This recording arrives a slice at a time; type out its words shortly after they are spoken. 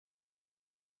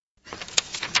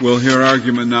We'll hear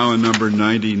argument now in number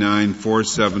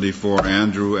 99-474,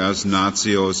 Andrew S.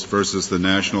 Natsios versus the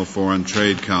National Foreign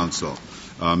Trade Council.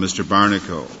 Mr.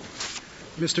 Barnico.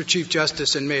 Mr. Chief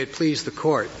Justice, and may it please the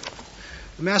Court,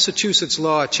 the Massachusetts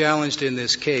law challenged in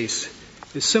this case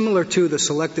is similar to the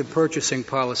selective purchasing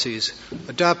policies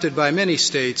adopted by many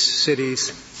states,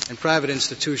 cities, and private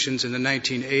institutions in the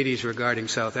 1980s regarding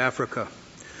South Africa.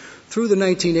 Through the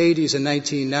 1980s and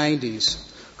 1990s,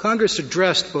 Congress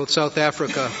addressed both South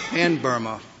Africa and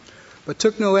Burma, but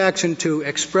took no action to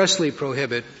expressly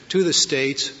prohibit to the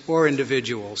states or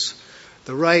individuals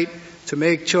the right to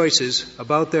make choices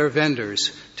about their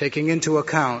vendors, taking into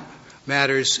account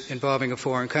matters involving a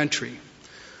foreign country.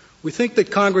 We think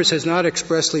that Congress has not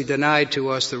expressly denied to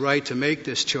us the right to make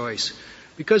this choice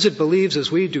because it believes,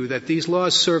 as we do, that these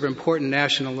laws serve important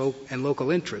national and local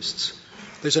interests.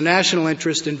 There's a national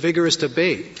interest in vigorous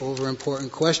debate over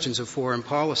important questions of foreign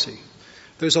policy.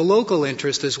 There's a local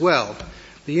interest as well,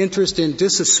 the interest in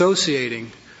disassociating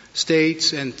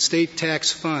states and state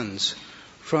tax funds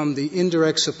from the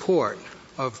indirect support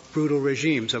of brutal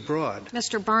regimes abroad.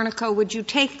 Mr. Barnico, would you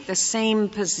take the same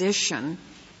position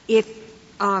if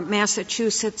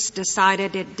Massachusetts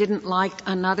decided it didn't like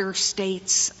another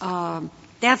state's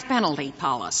death penalty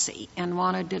policy and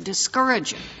wanted to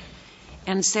discourage it,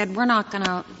 and said, we're not going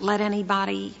to let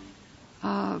anybody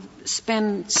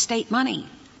spend state money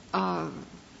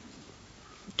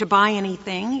to buy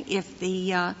anything if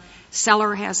the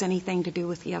seller has anything to do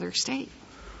with the other state?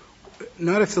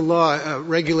 Not if the law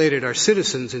regulated our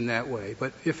citizens in that way,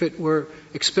 but if it were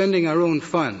expending our own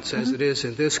funds, as it is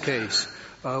in this case,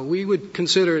 we would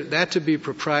consider that to be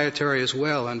proprietary as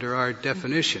well under our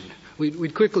definition.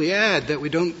 We'd quickly add that we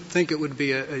don't think it would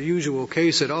be a usual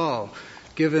case at all,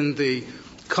 given the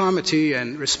comity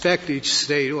and respect each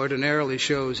state ordinarily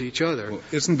shows each other. Well,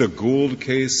 isn't the Gould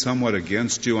case somewhat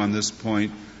against you on this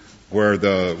point, where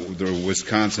the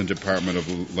Wisconsin Department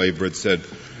of Labor had said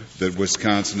that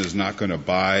Wisconsin is not going to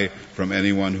buy from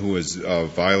anyone who has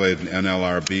violated an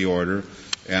NLRB order,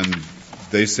 and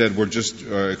they said we're just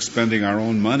expending our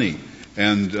own money,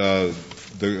 and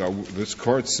this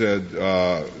court said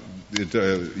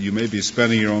you may be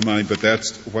spending your own money, but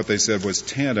that's what they said was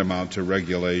tantamount to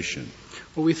regulation.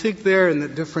 Well, we think there, in the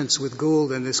difference with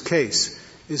Gould in this case,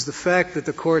 is the fact that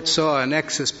the court saw a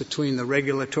nexus between the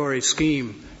regulatory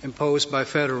scheme imposed by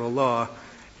federal law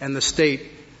and the state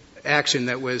action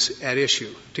that was at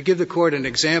issue. To give the court an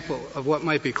example of what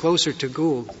might be closer to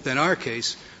Gould than our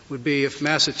case would be if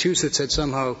Massachusetts had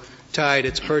somehow tied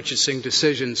its purchasing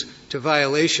decisions to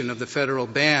violation of the federal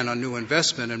ban on new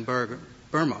investment in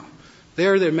Burma.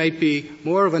 There might be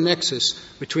more of a nexus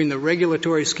between the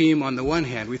regulatory scheme on the one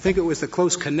hand. We think it was the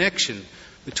close connection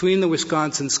between the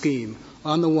Wisconsin scheme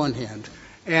on the one hand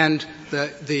and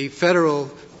the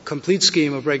federal complete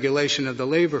scheme of regulation of the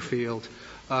labor field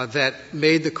that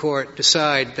made the court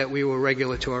decide that we were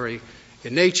regulatory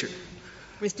in nature.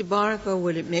 Mr. Barnico,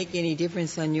 would it make any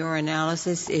difference on your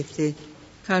analysis if the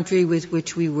country with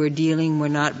which we were dealing were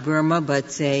not Burma,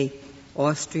 but, say,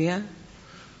 Austria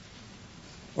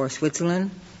or Switzerland?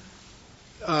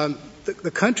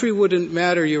 The country wouldn't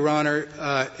matter, Your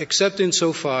Honor, except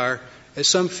insofar as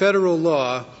some federal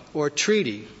law or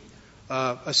treaty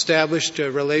established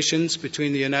relations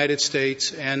between the United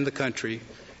States and the country.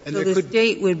 And so the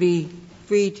state would be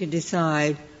free to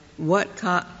decide what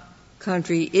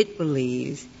country it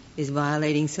believes is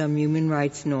violating some human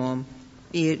rights norm,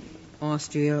 be it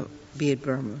Austria, be it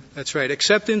Burma. That's right,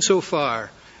 except insofar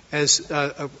as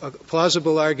a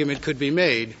plausible argument could be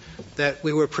made that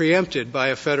we were preempted by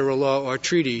a federal law or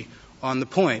treaty on the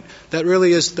point. That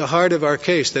really is the heart of our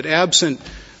case, that absent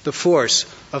the force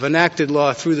of enacted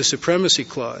law through the Supremacy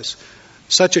Clause,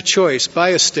 such a choice by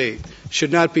a state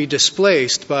should not be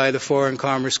displaced by the Foreign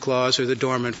Commerce Clause or the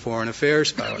dormant Foreign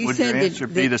Affairs power. Would your answer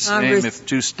be the same if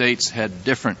two states had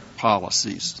different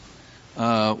policies?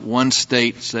 One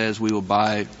state says we will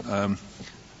buy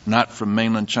not from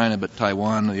mainland China but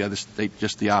Taiwan, and the other state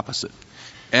just the opposite.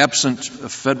 Absent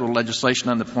federal legislation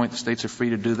on the point, the states are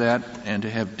free to do that and to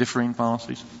have differing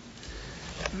policies?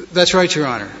 That's right, Your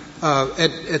Honor.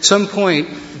 At some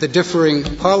point, the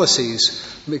differing policies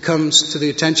comes to the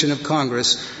attention of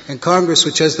Congress, and Congress,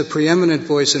 which has the preeminent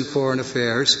voice in foreign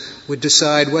affairs, would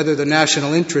decide whether the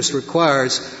national interest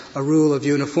requires a rule of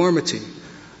uniformity.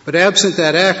 But absent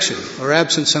that action, or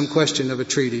absent some question of a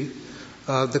treaty,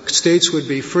 the states would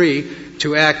be free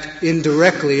to act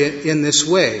indirectly in this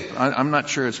way. I'm not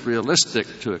sure it's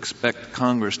realistic to expect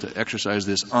Congress to exercise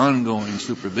this ongoing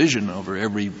supervision over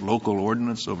every local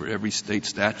ordinance, over every state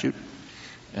statute.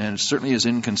 and it certainly is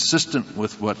inconsistent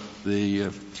with what the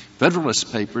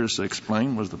Federalist Papers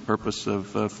explained was the purpose of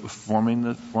forming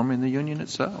the Union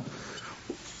itself.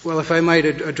 Well, if I might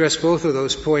address both of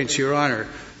those points, Your Honor.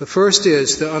 The first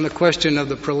is on the question of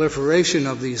the proliferation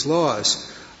of these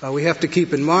laws. We have to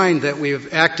keep in mind that we are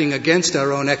acting against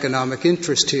our own economic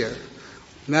interest here.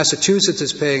 Massachusetts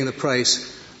is paying the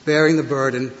price, bearing the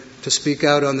burden to speak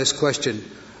out on this question.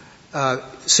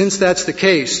 Since that's the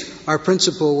case, our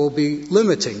principle will be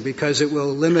limiting because it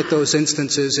will limit those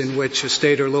instances in which a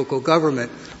state or local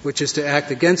government wishes to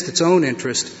act against its own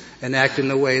interest and act in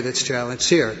the way that's challenged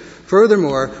here.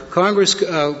 Furthermore, Congress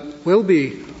will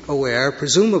be aware,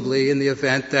 presumably in the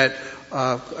event that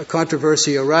a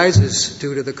controversy arises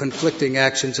due to the conflicting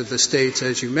actions of the states,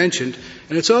 as you mentioned.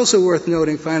 And it's also worth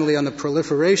noting, finally, on the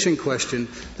proliferation question,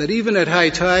 that even at high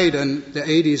tide in the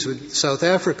 80s with South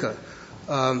Africa,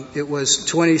 it was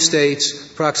 20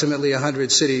 states, approximately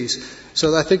 100 cities.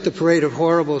 So I think the parade of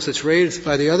horribles that's raised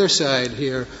by the other side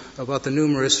here about the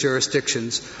numerous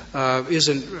jurisdictions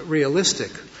isn't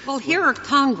realistic. Well, here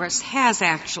Congress has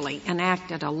actually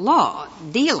enacted a law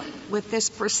dealing with this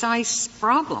precise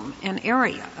problem and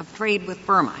area of trade with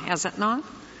Burma, has it not?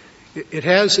 It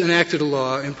has enacted a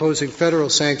law imposing federal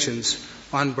sanctions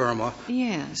on Burma,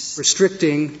 yes,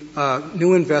 restricting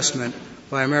new investment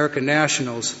by American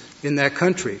nationals in that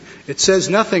country. It says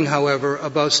nothing, however,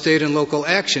 about state and local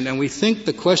action, and we think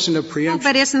the question of preemption...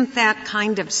 Well, but isn't that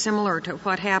kind of similar to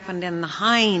what happened in the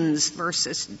Hines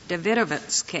versus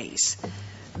Davidovitz case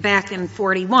back in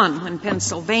 41 when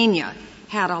Pennsylvania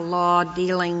had a law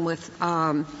dealing with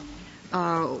what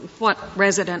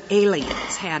resident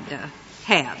aliens had to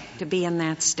have to be in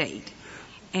that state?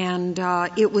 And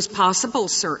it was possible,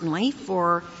 certainly,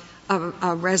 for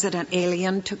a resident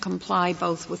alien to comply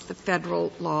both with the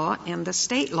federal law and the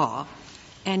state law,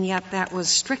 and yet that was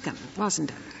stricken, wasn't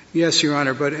it? Yes, Your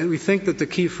Honor, but we think that the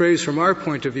key phrase from our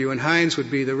point of view in Hines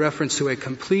would be the reference to a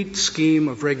complete scheme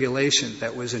of regulation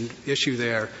that was an issue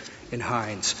there in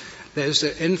Hines. There's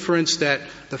the inference that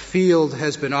the field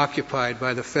has been occupied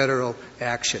by the federal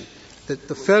action. That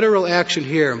the federal action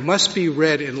here must be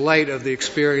read in light of the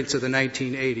experience of the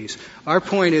 1980s. Our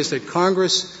point is that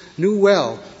Congress knew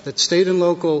well that state and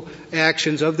local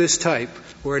actions of this type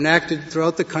were enacted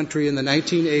throughout the country in the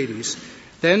 1980s.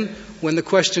 Then, when the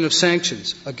question of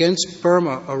sanctions against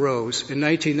Burma arose in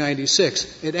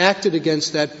 1996, it acted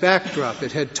against that backdrop.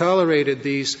 It had tolerated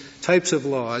these types of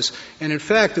laws. And in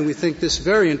fact, and we think this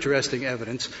very interesting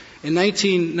evidence, in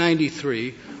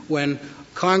 1993, when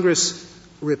Congress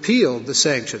repealed the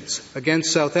sanctions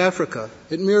against South Africa,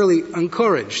 it merely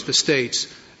encouraged the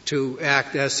states to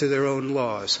act as to their own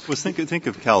laws. Well, think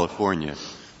of California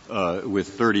with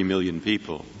 30 million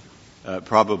people,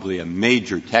 probably a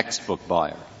major textbook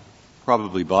buyer,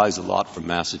 probably buys a lot from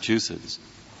Massachusetts.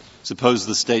 Suppose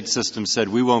the state system said,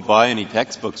 we won't buy any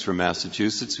textbooks from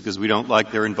Massachusetts because we don't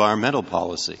like their environmental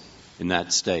policy in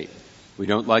that state. We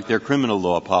don't like their criminal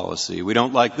law policy. We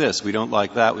don't like this. We don't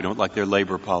like that. We don't like their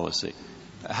labor policy.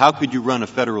 How could you run a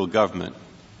federal government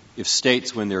if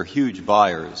states, when they're huge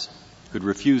buyers, could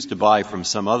refuse to buy from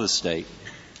some other state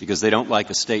because they don't like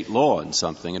a state law in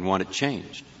something and want it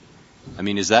changed? I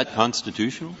mean, is that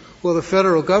constitutional? Well, the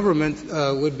federal government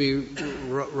would be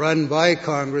run by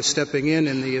Congress stepping in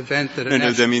the event that...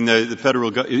 the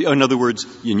federal government... In other words,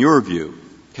 in your view,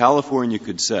 California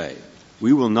could say,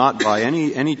 we will not buy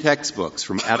any textbooks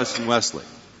from Addison Wesley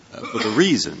for the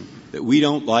reason that we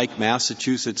don't like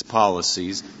Massachusetts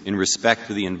policies in respect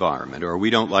to the environment, or we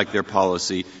don't like their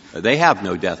policy. They have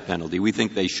no death penalty. We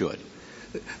think they should.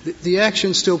 The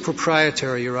action's still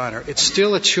proprietary, Your Honor. It's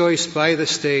still a choice by the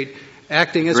state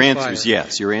acting as a buyer. Your answer is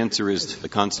yes. Your answer is the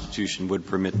Constitution would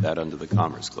permit that under the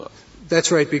Commerce Clause.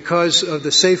 That's right, because of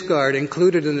the safeguard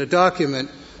included in the document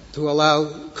to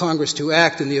allow Congress to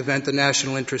act in the event the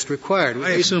national interest required.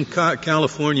 I assume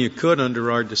California could,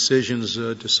 under our decisions,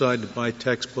 decide to buy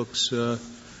textbooks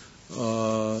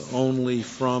only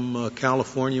from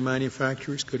California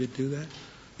manufacturers. Could it do that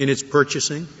in its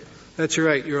purchasing? That's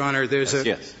right, Your Honor.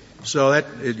 Yes. So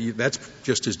that's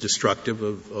just as destructive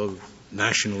of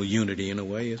national unity in a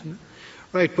way, isn't it?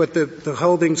 Right, but the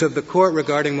holdings of the Court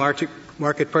regarding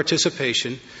market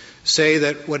participation say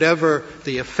that whatever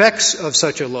the effects of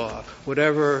such a law,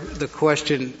 whatever the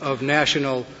question of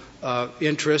national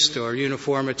interest or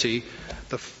uniformity,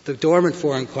 the dormant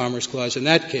Foreign Commerce Clause in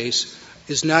that case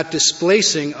is not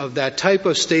displacing of that type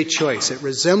of state choice. It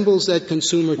resembles that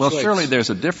consumer choice. Well, surely there's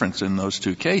a difference in those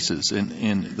two cases.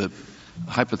 In the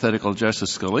hypothetical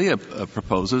Justice Scalia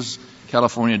proposes,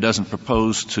 California doesn't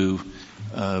propose to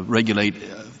regulate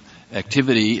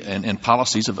activity and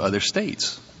policies of other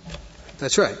states.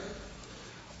 That's right.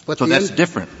 But so that's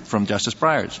different from Justice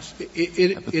Breyer's.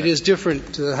 It is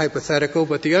different to the hypothetical,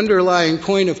 but the underlying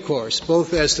point, of course,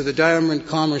 both as to the Dormant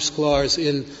Commerce Clause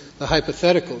in the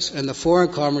hypotheticals and the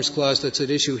Foreign Commerce Clause that's at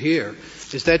issue here,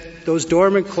 is that those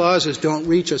dormant clauses don't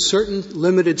reach a certain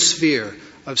limited sphere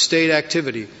of state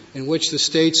activity in which the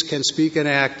states can speak and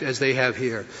act as they have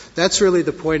here. That's really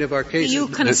the point of our case. Do you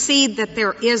concede that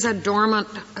there is a dormant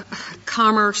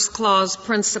commerce clause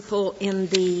principle in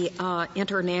the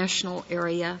international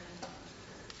area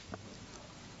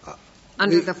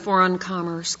under the Foreign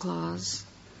Commerce Clause?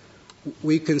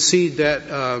 We concede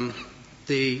that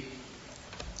the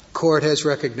Court has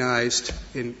recognized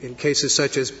in cases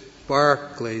such as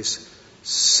Barclays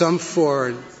some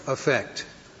foreign effect.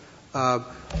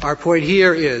 Our point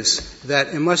here is that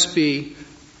it must be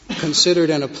considered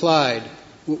and applied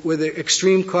with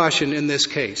extreme caution in this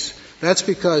case. That's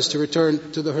because, to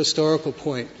return to the historical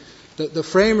point, the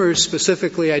framers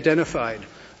specifically identified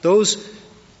those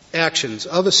actions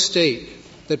of a state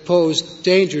that posed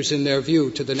dangers in their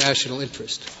view to the national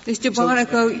interest. Mr.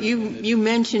 Barnacle, you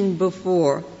mentioned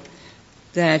before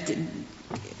that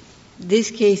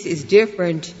this case is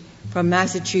different from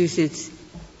Massachusetts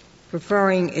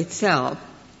preferring itself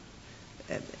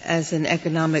as an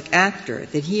economic actor,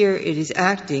 that here it is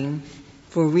acting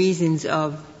for reasons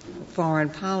of foreign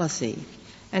policy.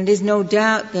 And there's no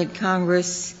doubt that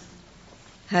Congress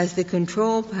has the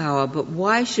control power, but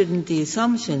why shouldn't the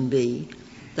assumption be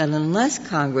that unless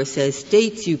Congress says,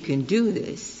 states, you can do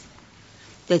this,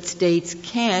 that states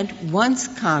can't, once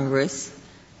Congress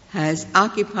has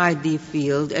occupied the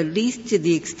field, at least to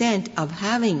the extent of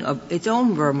having its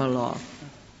own Burma law?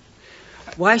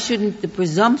 Why shouldn't the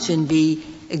presumption be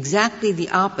exactly the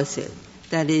opposite?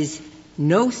 That is,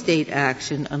 no state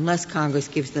action unless Congress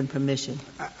gives them permission.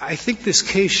 I think this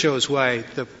case shows why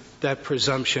that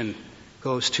presumption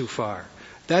goes too far.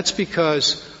 That's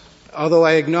because, although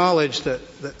I acknowledge that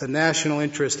the national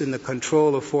interest in the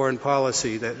control of foreign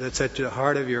policy, that's at the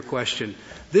heart of your question,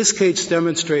 this case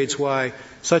demonstrates why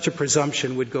such a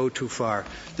presumption would go too far.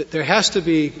 That there has to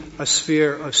be a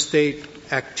sphere of state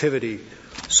activity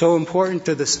so important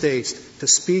to the states to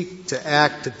speak, to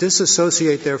act, to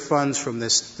disassociate their funds from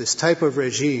this type of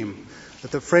regime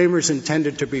that the framers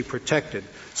intended to be protected.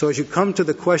 So as you come to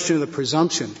the question of the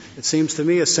presumption, it seems to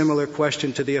me a similar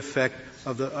question to the effect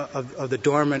of the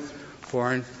dormant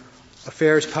foreign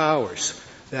affairs powers.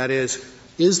 That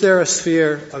is there a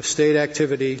sphere of state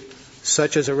activity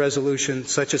such as a resolution,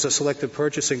 such as a selective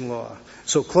purchasing law,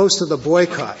 so close to the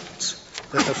boycotts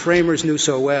that the framers knew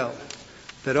so well,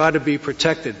 that ought to be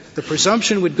protected? The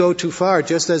presumption would go too far,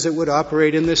 just as it would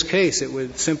operate in this case. It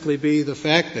would simply be the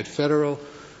fact that federal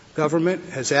government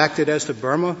has acted as to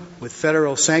Burma with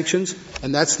federal sanctions,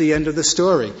 and that's the end of the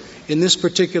story. In this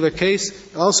particular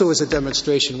case, also is a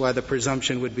demonstration why the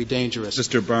presumption would be dangerous.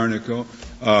 Mr. Barnacle,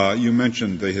 you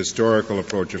mentioned the historical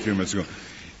approach a few minutes ago.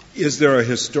 Is there a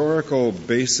historical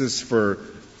basis for,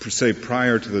 say,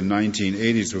 prior to the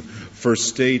 1980s, for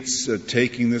states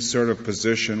taking this sort of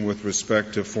position with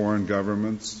respect to foreign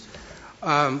governments?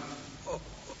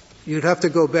 You'd have to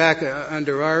go back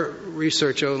under our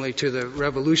research only to the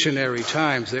revolutionary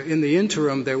times. In the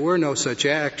interim, there were no such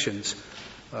actions.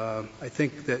 I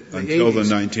think that until the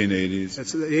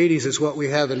 1980s. The 80s is what we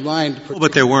have in mind. Well,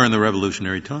 but there were in the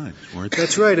revolutionary times, weren't there?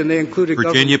 That's right, and they included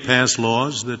Virginia passed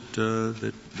laws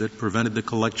that prevented the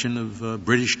collection of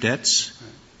British debts,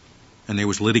 and there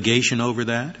was litigation over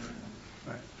that.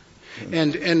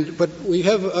 Right. But we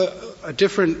have a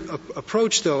different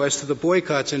approach, though, as to the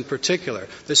boycotts in particular.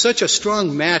 There's such a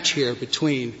strong match here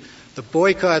between the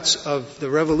boycotts of the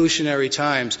revolutionary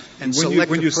times and selective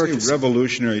When you purchasing. say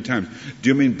revolutionary times, do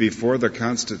you mean before the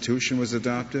Constitution was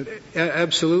adopted?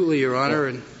 Absolutely, Your Honor,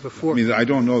 and before. I mean, I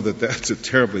don't know that that's a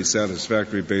terribly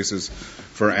satisfactory basis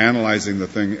for analyzing the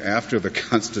thing after the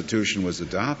Constitution was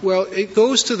adopted. Well, it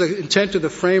goes to the intent of the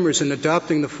framers in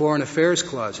adopting the Foreign Affairs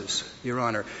Clauses, Your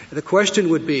Honor. The question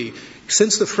would be,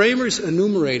 since the framers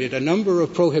enumerated a number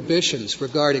of prohibitions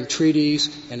regarding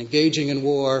treaties and engaging in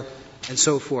war and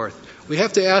so forth, we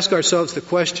have to ask ourselves the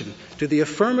question, do the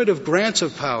affirmative grants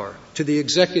of power to the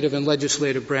executive and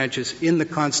legislative branches in the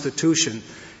Constitution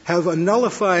have a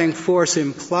nullifying force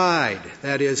implied?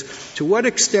 That is, to what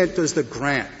extent does the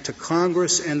grant to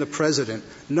Congress and the President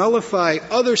nullify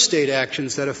other state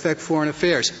actions that affect foreign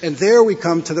affairs? And there we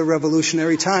come to the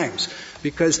revolutionary times,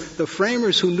 because the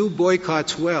framers who knew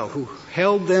boycotts well, who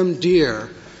held them dear,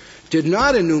 did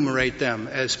not enumerate them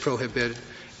as prohibited,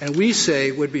 and we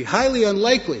say would be highly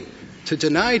unlikely to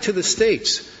deny to the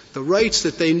states the rights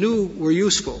that they knew were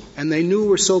useful and they knew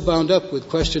were so bound up with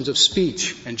questions of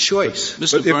speech and choice.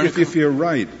 But if you're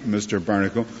right, Mr.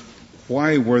 Barnacle,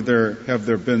 why have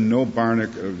there been no boycotts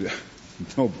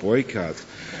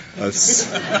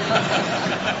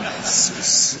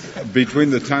between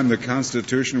the time the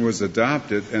Constitution was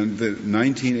adopted and the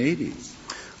 1980s?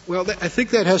 Well, I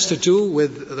think that has to do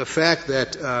with the fact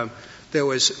that there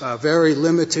was very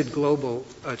limited global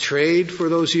trade for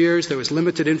those years. There was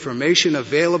limited information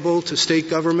available to state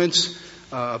governments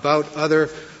about other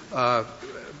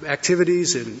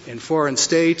activities in foreign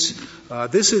states. How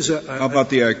about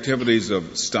the activities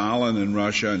of Stalin in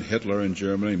Russia and Hitler in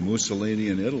Germany, Mussolini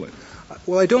in Italy?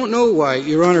 Well, I don't know why,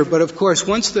 Your Honor, but of course,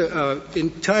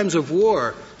 in times of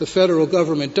war, the federal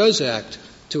government does act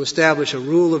to establish a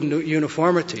rule of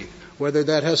uniformity, whether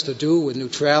that has to do with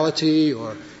neutrality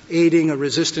or aiding a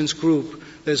resistance group.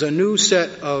 There's a new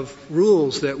set of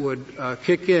rules that would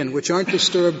kick in, which aren't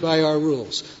disturbed by our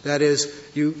rules. That is,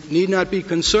 you need not be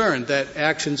concerned that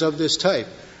actions of this type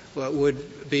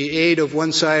would be aid of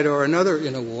one side or another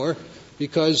in a war,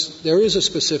 because there is a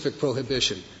specific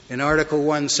prohibition in Article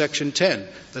 1, Section 10,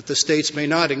 that the states may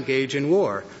not engage in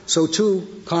war. So,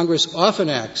 too, Congress often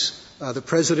acts. The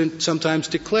President sometimes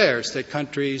declares that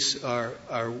countries are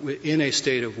in a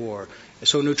state of war.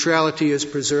 So neutrality is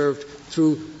preserved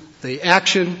through the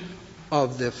action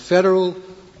of the federal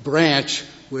branch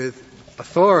with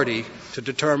authority to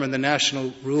determine the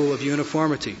national rule of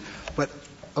uniformity. But,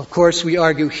 of course, we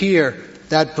argue here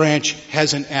that branch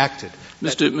hasn't acted.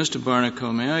 Mr.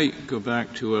 Barnico, may I go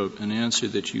back to an answer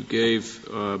that you gave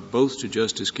both to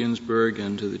Justice Ginsburg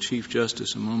and to the Chief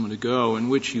Justice a moment ago, in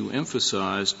which you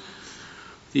emphasized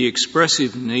the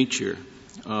expressive nature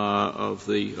of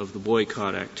the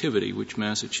boycott activity which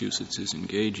Massachusetts is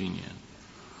engaging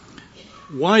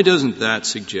in. Why doesn't that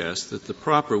suggest that the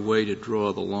proper way to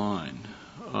draw the line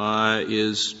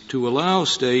is to allow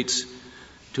states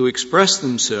to express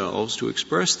themselves, to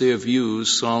express their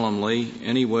views solemnly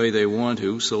any way they want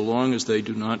to, so long as they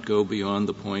do not go beyond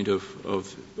the point of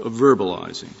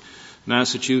verbalizing?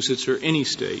 Massachusetts or any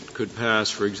state could pass,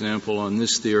 for example, on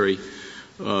this theory,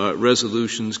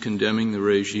 resolutions condemning the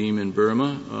regime in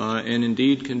Burma and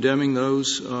indeed condemning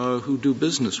those who do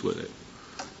business with it.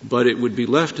 But it would be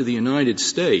left to the United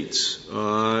States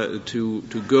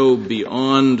to go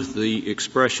beyond the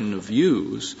expression of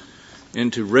views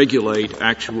and to regulate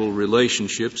actual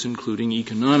relationships, including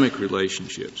economic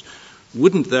relationships.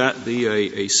 Wouldn't that be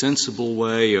a sensible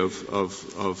way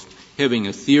of having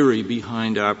a theory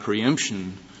behind our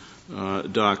preemption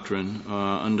doctrine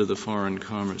under the Foreign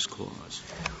Commerce Clause?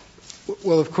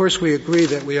 Well, of course, we agree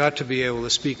that we ought to be able to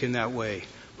speak in that way,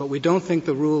 but we don't think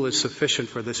the rule is sufficient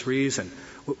for this reason.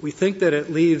 We think that it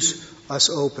leaves us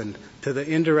open to the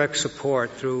indirect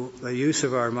support through the use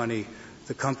of our money,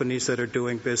 the companies that are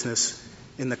doing business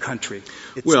in the country.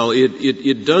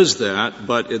 It does that,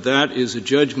 but that is a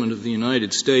judgment of the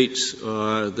United States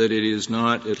that it is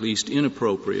not at least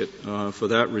inappropriate for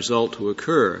that result to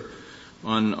occur.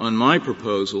 On my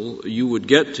proposal, you would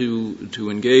get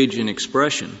to engage in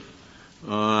expression.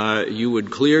 You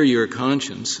would clear your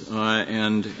conscience,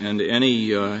 and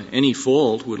any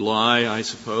fault would lie, I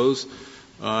suppose,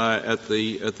 at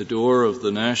the door of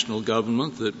the national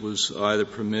government that was either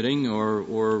permitting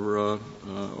or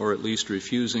at least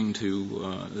refusing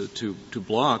to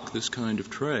block this kind of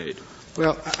trade.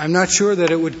 Well, I'm not sure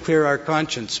that it would clear our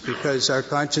conscience, because our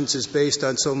conscience is based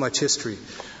on so much history.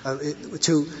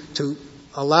 To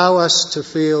allow us to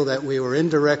feel that we were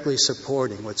indirectly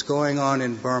supporting what's going on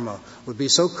in Burma would be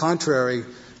so contrary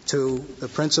to the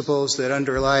principles that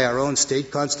underlie our own state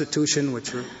constitution,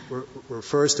 which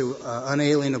refers to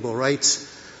unalienable rights,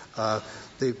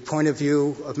 the point of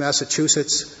view of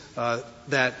Massachusetts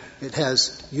that it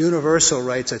has universal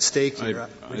rights at stake here.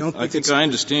 I think I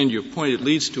understand your point. It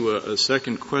leads to a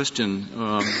second question,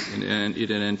 and it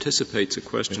anticipates a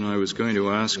question I was going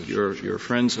to ask your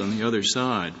friends on the other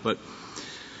side. But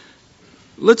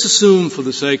let's assume, for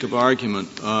the sake of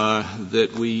argument,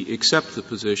 that we accept the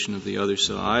position of the other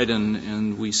side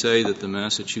and we say that the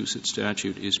Massachusetts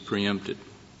statute is preempted.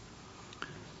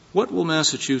 What will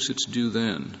Massachusetts do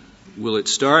then? Will it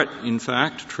start, in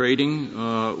fact, trading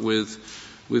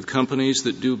with companies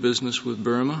that do business with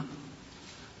Burma?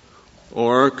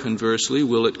 Or, conversely,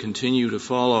 will it continue to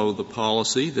follow the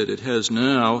policy that it has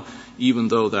now, even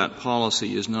though that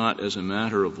policy is not, as a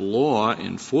matter of law,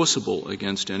 enforceable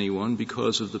against anyone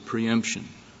because of the preemption?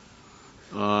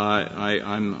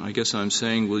 I guess I'm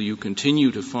saying, will you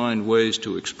continue to find ways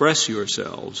to express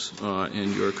yourselves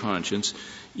and your conscience,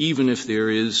 even if there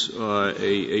is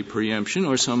a preemption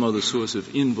or some other source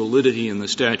of invalidity in the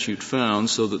statute found,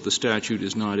 so that the statute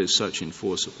is not as such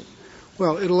enforceable?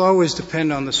 Well, it'll always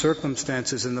depend on the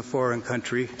circumstances in the foreign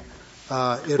country.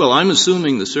 Well, I'm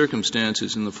assuming the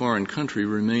circumstances in the foreign country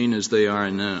remain as they are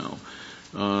now.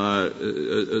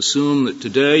 Assume that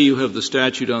today you have the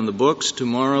statute on the books,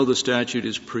 tomorrow the statute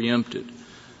is preempted.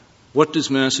 What does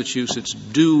Massachusetts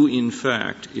do, in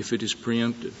fact, if it is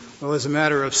preempted? Well, as a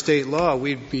matter of state law,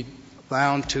 we'd be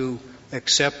bound to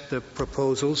accept the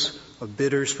proposals of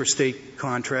bidders for state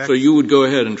contracts. So you would go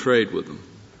ahead and trade with them?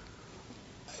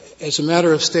 As a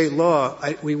matter of state law,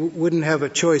 we wouldn't have a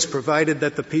choice, provided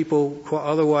that the people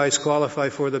otherwise qualify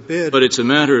for the bid. But it's a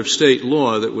matter of state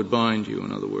law that would bind you,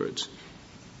 in other words.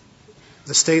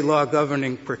 The state law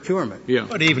governing procurement. Yeah.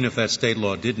 But even if that state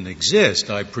law didn't exist,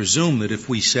 I presume that if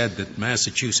we said that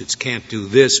Massachusetts can't do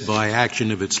this by action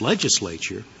of its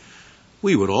legislature,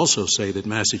 we would also say that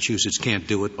Massachusetts can't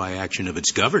do it by action of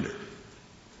its governor.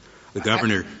 The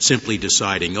governor simply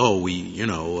deciding,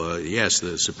 yes,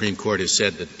 the Supreme Court has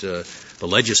said that the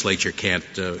legislature can't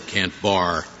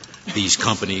bar these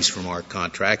companies from our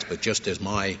contracts, but just as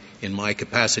in my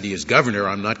capacity as governor,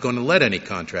 I'm not going to let any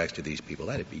contracts to these people.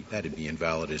 That'd be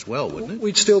invalid as well, wouldn't it?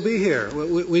 We'd still be here.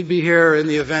 We'd be here in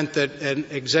the event that an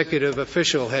executive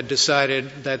official had decided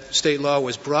that state law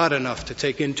was broad enough to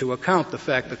take into account the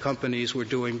fact that companies were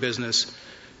doing business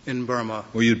in Burma.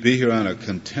 Well, you'd be here on a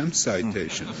contempt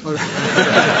citation.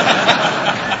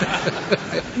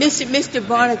 Mr.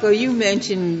 Barnacle, you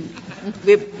mentioned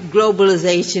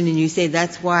globalization, and you say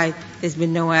that's why there's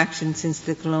been no action since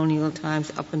the colonial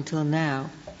times up until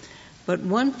now. But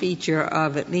one feature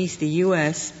of at least the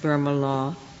U.S. Burma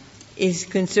law is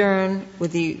concern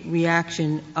with the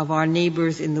reaction of our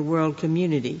neighbors in the world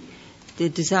community, the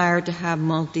desire to have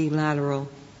multilateral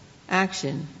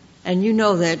action. And you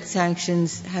know that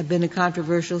sanctions have been a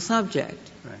controversial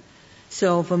subject. Right.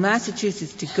 So for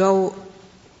Massachusetts to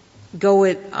go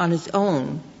it on its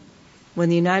own, when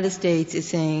the United States is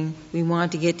saying we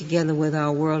want to get together with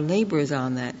our world neighbors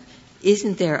on that,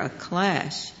 isn't there a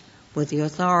clash with the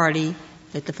authority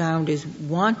that the founders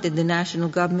wanted the national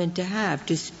government to have,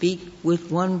 to speak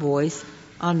with one voice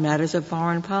on matters of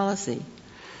foreign policy?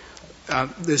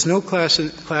 There's no clash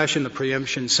in the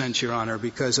preemption sense, Your Honor,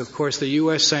 because, of course, the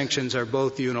U.S. sanctions are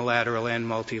both unilateral and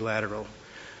multilateral.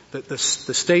 The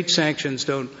state sanctions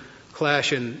don't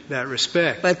clash in that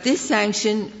respect. But this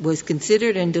sanction was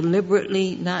considered and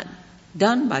deliberately not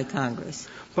done by Congress.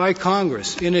 By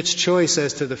Congress, in its choice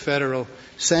as to the federal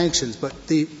sanctions. But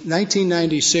the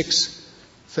 1996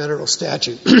 federal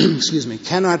statute,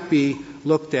 cannot be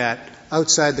looked at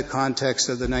outside the context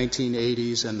of the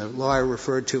 1980s and the law I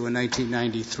referred to in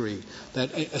 1993.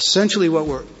 That essentially what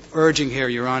we're urging here,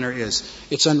 Your Honor, is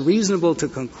it's unreasonable to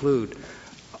conclude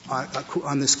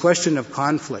on this question of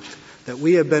conflict that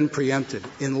we have been preempted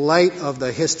in light of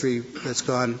the history that's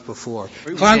gone before.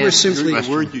 Congress simply...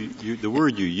 The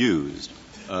word you used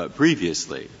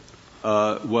previously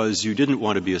was you didn't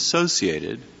want to be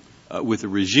associated with a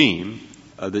regime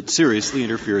that seriously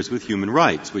interferes with human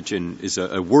rights, which is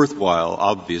a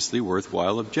obviously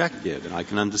worthwhile objective, and I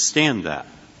can understand that.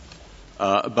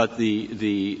 But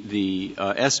the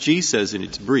SG says in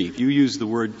its brief, you use the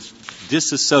word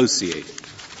disassociated.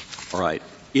 All right.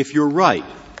 If you're right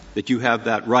that you have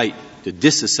that right to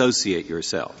disassociate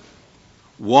yourself,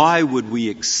 why would we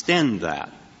extend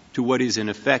that to what is in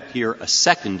effect here a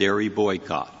secondary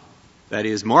boycott? That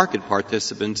is, market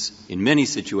participants in many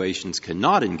situations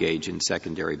cannot engage in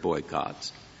secondary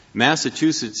boycotts.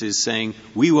 Massachusetts is saying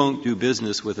we won't do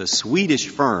business with a Swedish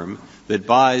firm that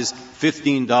buys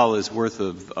 $15 worth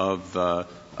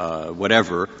of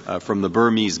whatever from the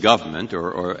Burmese government,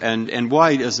 and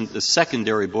why doesn't the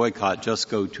secondary boycott just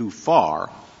go too far,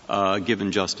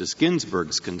 given Justice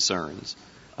Ginsburg's concerns,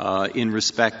 in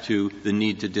respect to the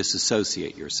need to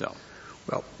disassociate yourself?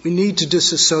 Well, we need to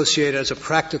disassociate as a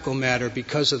practical matter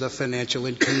because of the financial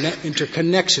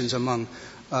interconnections among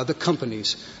the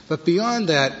companies. But beyond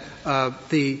that,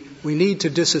 we need to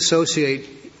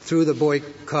disassociate through the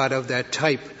boycott of that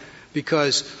type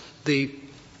because the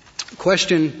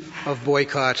question of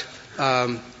boycott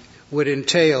would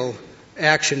entail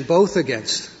action both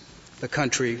against the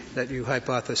country that you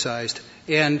hypothesized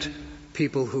and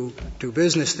people who do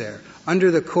business there.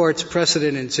 Under the Court's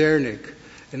precedent in Zernig,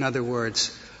 in other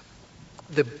words,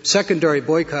 the secondary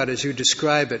boycott, as you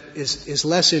describe it, is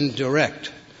less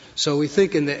indirect. So we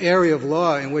think in the area of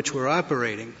law in which we're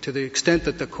operating, to the extent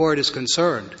that the Court is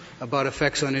concerned about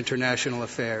effects on international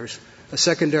affairs, a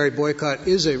secondary boycott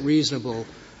is a reasonable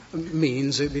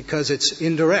means because it's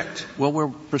indirect. Well, we're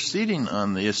proceeding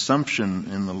on the assumption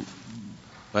in the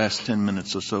last 10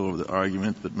 minutes or so of the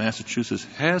argument that Massachusetts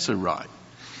has a right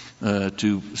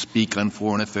to speak on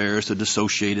foreign affairs, to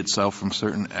dissociate itself from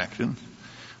certain actions.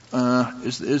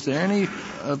 Is there any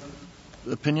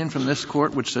opinion from this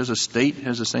court which says a state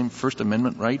has the same First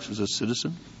Amendment rights as a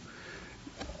citizen?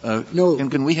 No.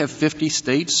 Can we have 50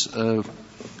 states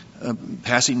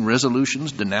passing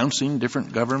resolutions denouncing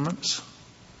different governments?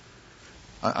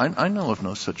 I know of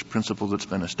no such principle that's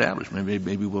been established.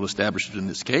 Maybe we'll establish it in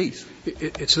this case.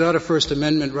 It's not a First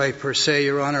Amendment right per se,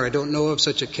 Your Honor. I don't know of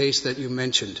such a case that you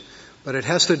mentioned. But it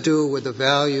has to do with the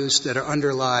values that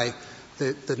underlie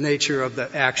the nature of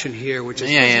the action here, which is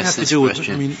May I ask this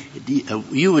question?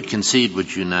 You would concede,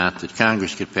 would you not, that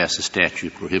Congress could pass a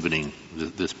statute prohibiting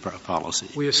this policy?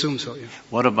 We assume so, yes.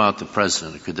 What about the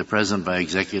President? Could the President, by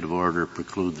executive order,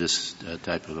 preclude this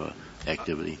type of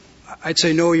activity? I'd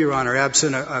say no, Your Honor,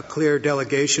 absent a clear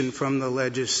delegation from the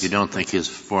legislature. You don't think his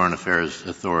foreign affairs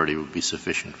authority would be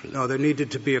sufficient for that? No, there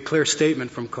needed to be a clear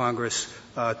statement from Congress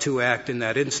to act in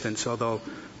that instance, although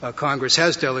Congress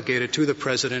has delegated to the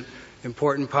President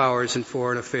important powers in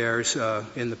foreign affairs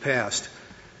in the past.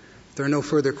 If there are no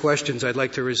further questions, I'd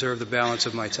like to reserve the balance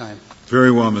of my time.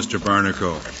 Very well, Mr.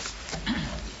 Barnacle.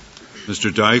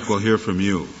 Mr. Dyke, we'll hear from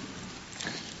you.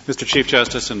 Mr. Chief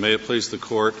Justice, and may it please the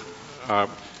Court,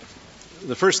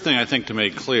 the first thing I think to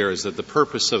make clear is that the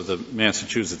purpose of the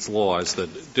Massachusetts law, as the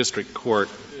district court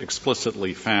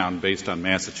explicitly found based on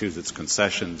Massachusetts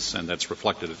concessions, and that's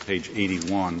reflected at page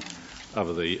 81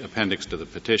 of the appendix to the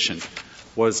petition,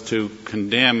 was to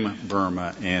condemn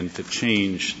Burma and to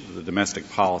change the domestic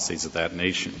policies of that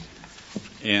nation.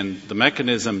 And the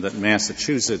mechanism that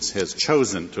Massachusetts has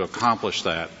chosen to accomplish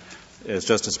that, as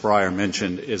Justice Breyer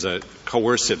mentioned, is a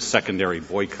coercive secondary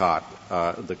boycott,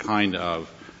 the kind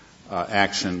of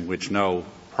action which no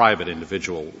private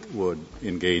individual would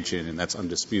engage in, and that's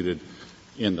undisputed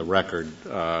in the record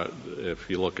if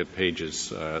you look at pages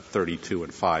 32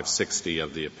 and 560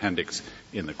 of the appendix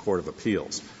in the Court of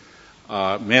Appeals.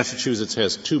 Massachusetts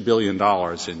has $2 billion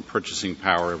in purchasing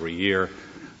power every year.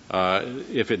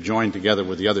 If it joined together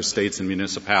with the other states and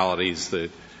municipalities, the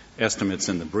estimates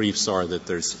in the briefs are that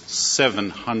there's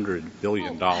 $700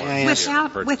 billion.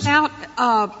 Without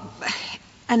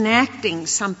enacting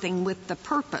something with the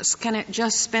purpose, can it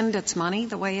just spend its money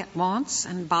the way it wants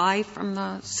and buy from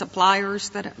the suppliers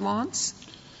that it wants?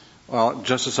 Well,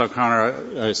 Justice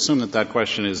O'Connor, I assume that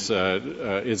question is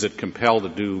it compelled to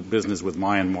do business with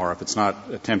Myanmar if it's not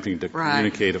attempting to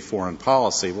communicate a foreign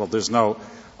policy? Well, there's no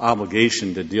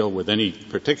obligation to deal with any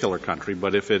particular country,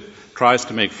 but if it tries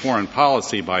to make foreign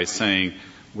policy by saying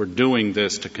we're doing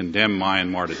this to condemn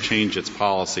Myanmar to change its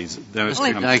policies, then it's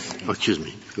excuse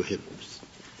me. Go ahead.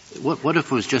 What if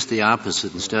it was just the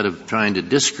opposite? Instead of trying to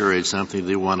discourage something,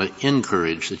 they want to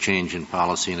encourage the change in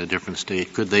policy in a different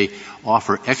state? Could they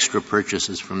offer extra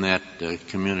purchases from that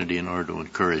community in order to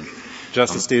encourage?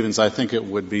 Justice Stevens, I think it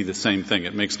would be the same thing.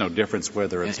 It makes no difference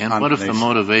whether it's And what if the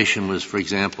motivation was, for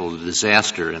example, a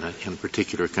disaster in a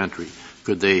particular country?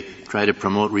 Could they try to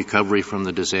promote recovery from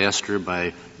the disaster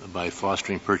by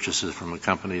fostering purchases from a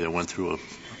company that went through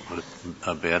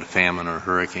a bad famine or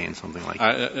hurricane, something like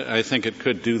that? I think it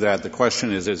could do that. The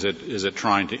question is it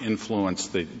trying to influence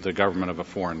the government of a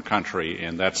foreign country?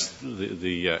 And that's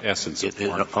the essence of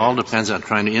foreign affairs. It all depends on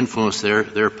trying to influence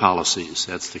their policies.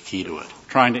 That's the key to it.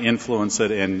 Trying to influence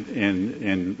it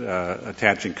and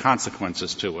attaching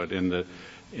consequences to it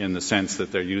in the sense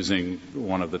that they're using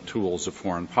one of the tools of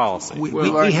foreign policy. We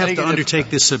have to undertake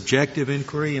this subjective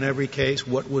inquiry in every case.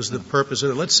 What was the purpose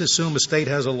of it? Let's assume a state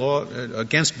has a law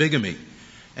against bigamy,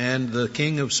 and the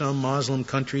king of some Muslim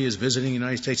country is visiting the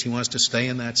United States. He wants to stay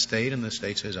in that state, and the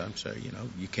state says, I'm sorry,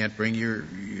 you can't bring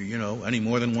any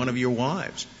more than one of your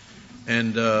wives.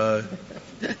 And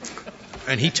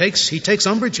he takes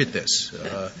umbrage at this.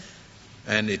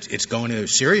 And it's going to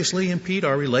seriously impede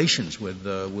our relations with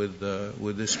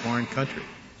this foreign country.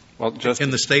 Well, can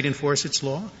the state enforce its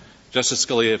law? Justice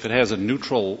Scalia, if it has a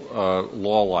neutral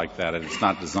law like that and it's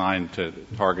not designed to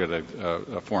target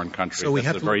a foreign country, so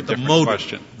that's a very different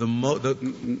question.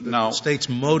 The state's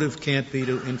motive can't be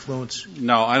to influence?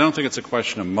 No, I don't think it's a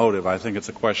question of motive. I think it's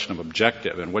a question of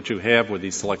objective. And what you have with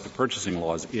these selective purchasing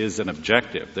laws is an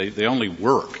objective. They only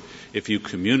work if you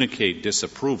communicate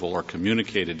disapproval or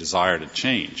communicate a desire to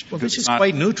change. Well, this is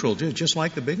quite neutral, just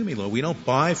like the bigamy law. We don't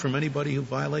buy from anybody who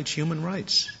violates human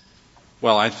rights.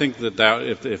 Well, I think that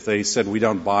if they said we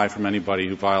don't buy from anybody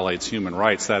who violates human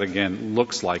rights, that again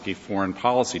looks like a foreign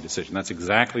policy decision. That's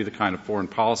exactly the kind of foreign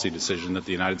policy decision that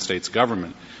the United States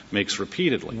government makes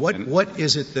repeatedly. What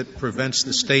is it that prevents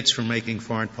the states from making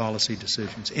foreign policy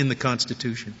decisions in the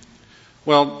Constitution?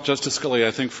 Well, Justice Scalia,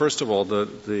 I think first of all,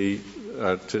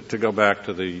 to go back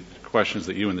to the questions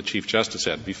that you and the Chief Justice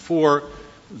had, before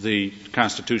the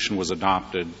Constitution was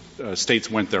adopted, states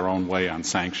went their own way on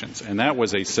sanctions, and that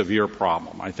was a severe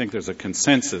problem. I think there's a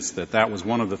consensus that that was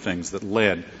one of the things that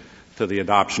led to the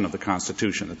adoption of the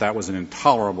Constitution, that was an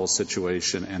intolerable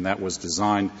situation and that was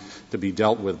designed to be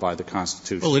dealt with by the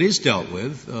Constitution. Well, it is dealt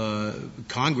with.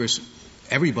 Congress,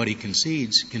 everybody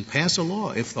concedes, can pass a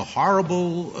law. If the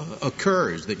horrible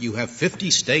occurs that you have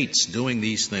 50 states doing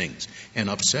these things and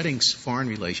upsetting foreign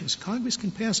relations, Congress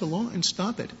can pass a law and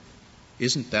stop it.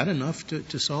 Isn't that enough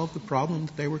to solve the problem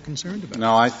that they were concerned about?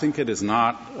 No, I think it is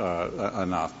not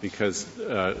enough, because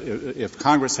if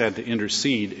Congress had to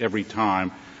intercede every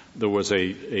time there was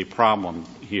a problem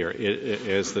here,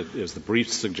 as the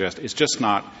briefs suggest, it's just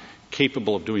not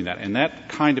capable of doing that. And that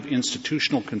kind of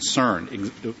institutional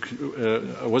concern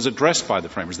was addressed by the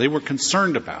framers. They were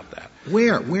concerned about that.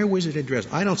 Where was it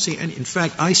addressed? I don't see any. In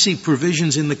fact, I see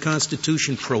provisions in the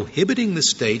Constitution prohibiting the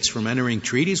states from entering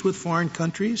treaties with foreign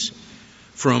countries,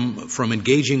 from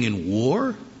engaging in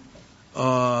war,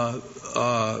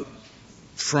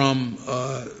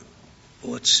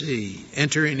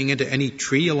 entering into any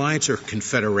treaty alliance or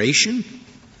confederation.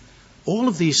 All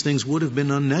of these things would have been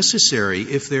unnecessary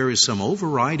if there is some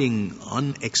overriding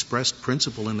unexpressed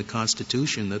principle in the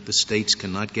Constitution that the states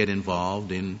cannot get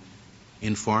involved in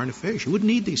foreign affairs. You wouldn't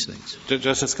need these things.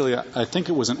 Justice Scalia, I think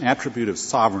it was an attribute of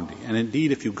sovereignty. And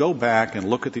indeed, if you go back and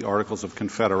look at the Articles of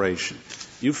Confederation,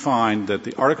 you find that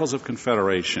the Articles of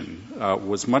Confederation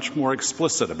was much more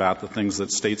explicit about the things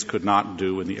that states could not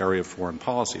do in the area of foreign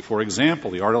policy. For example,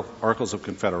 the Articles of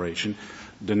Confederation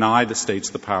deny the states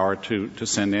the power to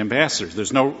send ambassadors.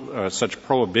 There's no such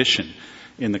prohibition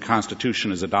in the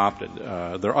Constitution as adopted.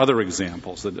 There are other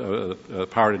examples, the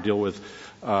power to deal with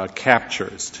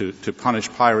captures, to punish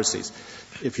piracies.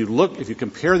 If you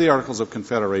compare the Articles of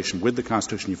Confederation with the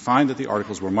Constitution, you find that the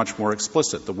Articles were much more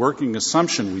explicit. The working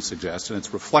assumption, we suggest, and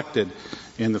it's reflected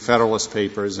in the Federalist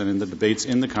Papers and in the debates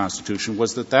in the Constitution,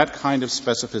 was that that kind of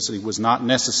specificity was not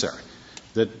necessary,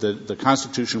 that the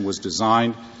Constitution was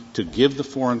designed to give the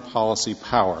foreign policy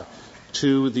power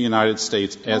to the United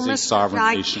States as a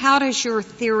sovereign nation. How does your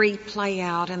theory play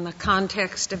out in the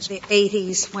context of the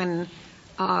 80s when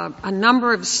a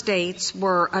number of states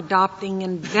were adopting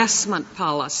investment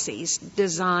policies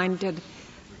designed to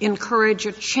encourage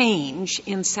a change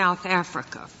in South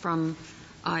Africa from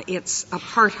its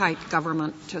apartheid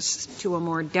government to a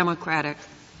more democratic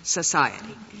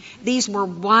society? These were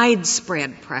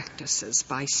widespread practices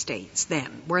by states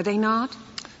then, were they not?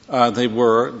 They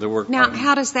were. Now,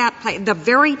 how does that play? The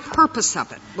very purpose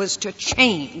of it was to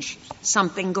change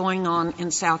something going on in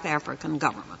South African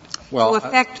government, to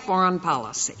affect foreign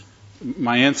policy.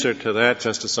 My answer to that,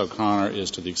 Justice O'Connor,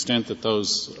 is to the extent that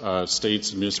those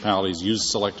states and municipalities used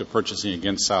selective purchasing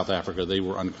against South Africa, they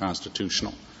were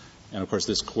unconstitutional. And, of course,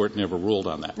 this Court never ruled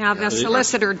on that. Now, the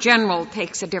Solicitor General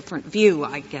takes a different view,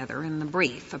 I gather, in the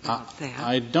brief about that.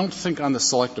 I don't think on the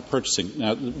selective purchasing.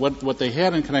 Now, what they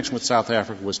had in connection with South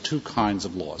Africa was two kinds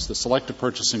of laws. The selective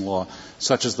purchasing law,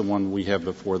 such as the one we have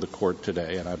before the Court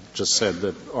today, and I've just said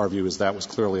that our view is that was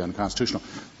clearly unconstitutional.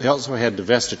 They also had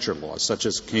divestiture laws, such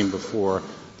as came before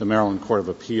the Maryland Court of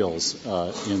Appeals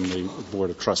in the Board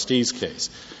of Trustees case.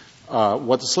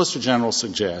 What the Solicitor General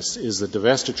suggests is that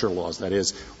divestiture laws, that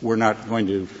is, we're not going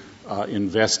to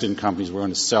invest in companies, we're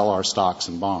going to sell our stocks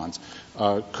and bonds,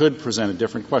 could present a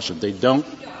different question. They don't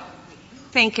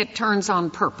think it turns on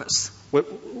purpose.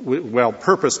 Well,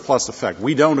 purpose plus effect.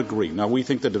 We don't agree. Now, we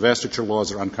think the divestiture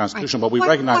laws are unconstitutional, but we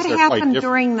recognize they're quite different.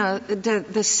 What happened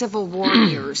during the Civil War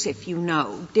years, if you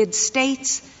know? Did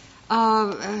states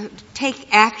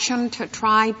take action to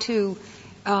try to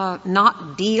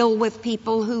not deal with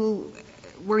people who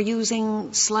were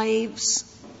using slaves?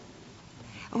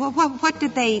 What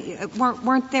did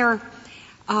weren't there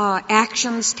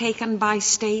actions taken by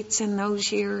states in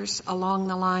those years along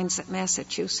the lines that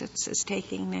Massachusetts is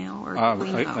taking now? Or do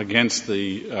we know? Against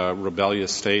the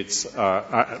rebellious states?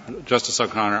 Justice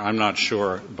O'Connor, I'm not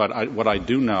sure, but what I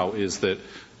do know is that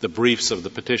the briefs of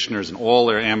the petitioners and all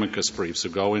their amicus briefs who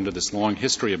go into this long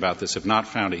history about this have not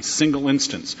found a single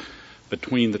instance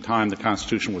between the time the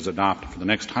Constitution was adopted for the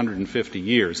next 150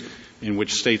 years in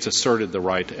which states asserted the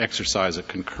right to exercise a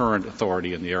concurrent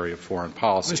authority in the area of foreign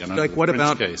policy. Mr. Dyke, what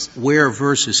about Ware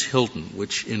versus Hilton,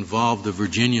 which involved the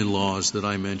Virginia laws that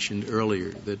I mentioned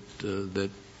earlier that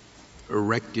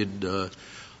erected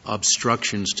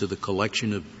obstructions to the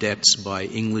collection of debts by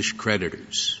English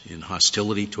creditors in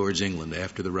hostility towards England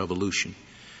after the Revolution?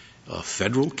 A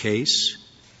federal case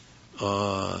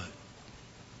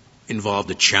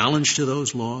involved a challenge to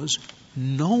those laws.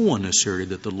 No one asserted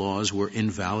that the laws were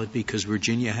invalid because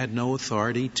Virginia had no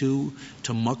authority to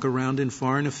muck around in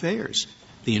foreign affairs.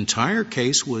 The entire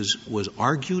case was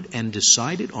argued and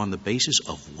decided on the basis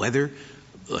of whether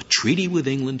a treaty with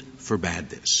England forbade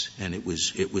this. And it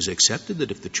was accepted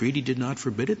that if the treaty did not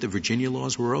forbid it, the Virginia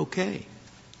laws were okay.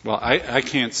 Well, I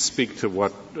can't speak to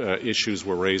what issues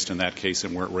were raised in that case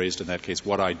and weren't raised in that case.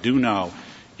 What I do know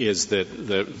is that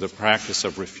the practice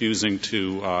of refusing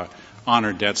to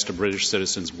honor debts to British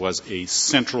citizens was a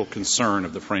central concern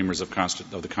of the framers of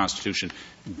the Constitution.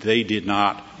 They did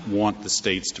not want the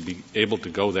states to be able to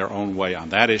go their own way on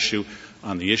that issue,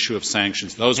 on the issue of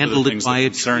sanctions. Those were the things that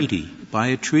concerned. By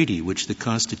a treaty, which the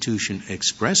Constitution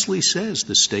expressly says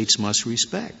the states must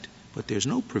respect. But there's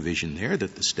no provision there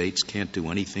that the states can't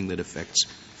do anything that affects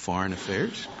foreign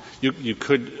affairs. You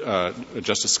could,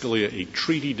 Justice Scalia, a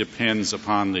treaty depends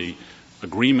upon the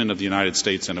agreement of the United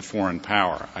States and a foreign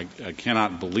power. I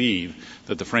cannot believe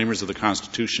that the framers of the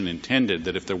Constitution intended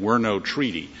that if there were no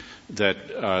treaty, that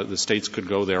the states could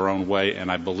go their own way,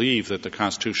 and I believe that the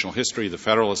constitutional history, the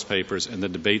Federalist Papers, and the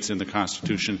debates in the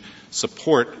Constitution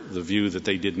support the view that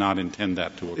they did not intend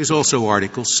that to occur. There's also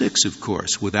Article 6, of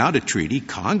course. Without a treaty,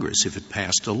 Congress, if it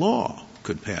passed a law,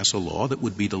 could pass a law that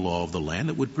would be the law of the land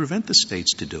that would prevent the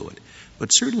states to do it. But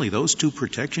certainly those two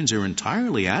protections are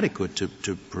entirely adequate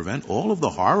to prevent all of the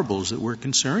horribles that we're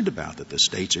concerned about, that the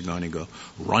states are going to go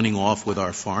running off with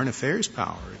our foreign affairs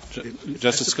power.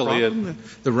 Justice Scalia,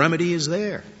 the remedy is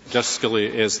there. Justice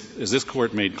Scalia, as this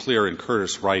Court made clear in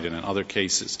Curtis Wright and in other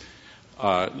cases,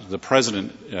 the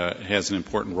President has an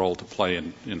important role to play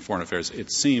in foreign affairs.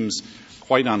 It seems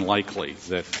quite unlikely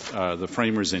that the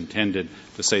framers intended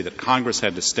to say that Congress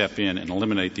had to step in and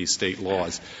eliminate these state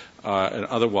laws. And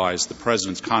otherwise, the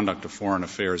President's conduct of foreign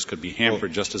affairs could be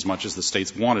hampered just as much as the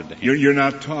states wanted to hamper. You're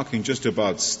not talking just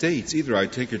about states either. I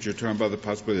take it you're talking about the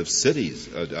possibility of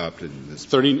cities adopting this.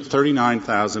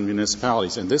 39,000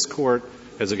 municipalities. And this Court,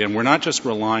 again, we're not just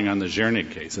relying on the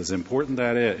Zhernig case, as important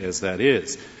as that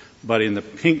is, but in the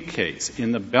Pink case,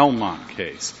 in the Belmont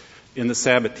case, in the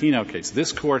Sabatino case,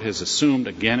 this Court has assumed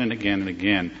again and again and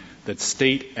again that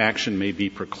state action may be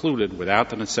precluded without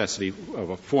the necessity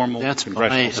of a formal congressional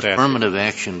statute. That's affirmative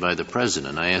action by the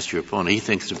President. I asked your opponent, he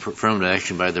thinks affirmative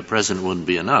action by the President wouldn't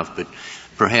be enough, but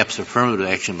perhaps affirmative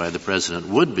action by the President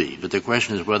would be. But the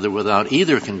question is whether without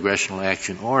either congressional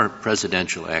action or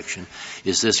presidential action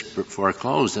is this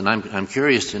foreclosed. And I'm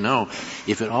curious to know,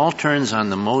 if it all turns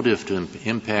on the motive to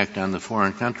impact on the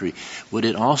foreign country, would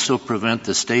it also prevent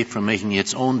the state from making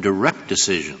its own direct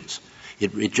decisions?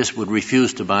 It just would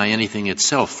refuse to buy anything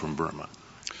itself from Burma.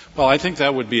 Well, I think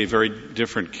that would be a very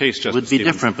different case, Justice It would be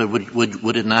Stevens. different, but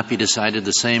would it not be decided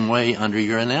the same way under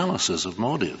your analysis of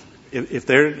motive? If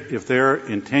they're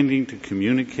intending to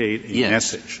communicate a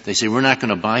message. They say, we're not going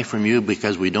to buy from you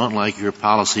because we don't like your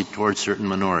policy towards certain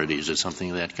minorities or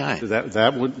something of that kind.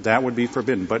 That would be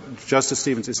forbidden. But, Justice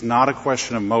Stevens, it's not a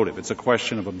question of motive. It's a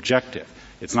question of objective.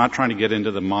 It's not trying to get into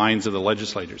the minds of the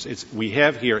legislators. We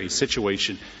have here a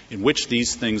situation in which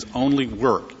these things only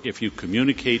work if you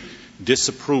communicate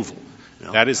disapproval.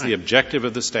 No. That is the objective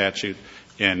of the statute,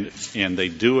 and they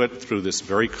do it through this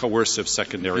very coercive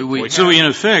secondary point. So, in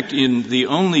effect, in the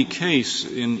only case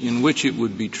in which it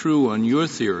would be true on your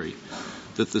theory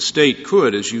that the state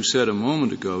could, as you said a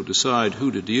moment ago, decide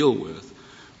who to deal with,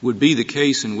 would be the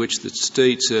case in which the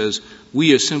state says,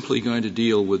 we are simply going to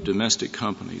deal with domestic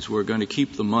companies. We're going to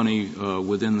keep the money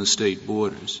within the state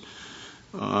borders.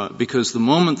 Because the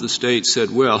moment the state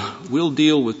said, well, we'll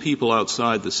deal with people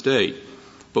outside the state,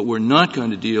 but we're not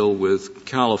going to deal with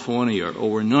California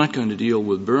or we're not going to deal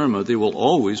with Burma, there will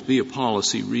always be a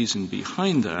policy reason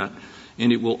behind that,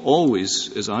 and it will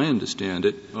always, as I understand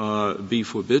it, be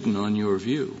forbidden on your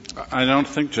view. I don't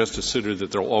think, Justice Souter,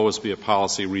 that there will always be a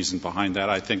policy reason behind that.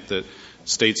 I think that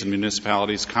states and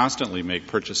municipalities constantly make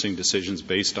purchasing decisions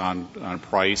based on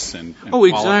price and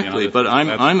quality. Exactly. But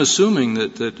I'm assuming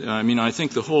that I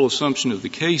think the whole assumption of the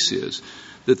case is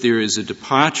that there is a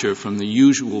departure from the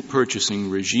usual purchasing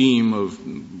regime of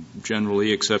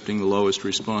generally accepting the lowest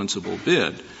responsible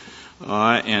bid.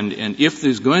 And if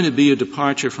there's going to be a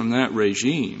departure from that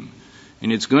regime,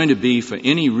 and it's going to be for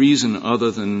any reason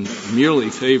other than merely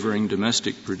favoring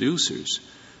domestic producers,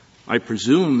 I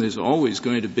presume there's always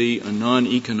going to be a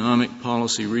non-economic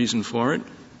policy reason for it,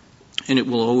 and it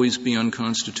will always be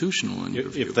unconstitutional in your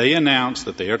view. If they announce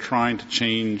that they are trying to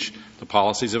change the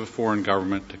policies of a foreign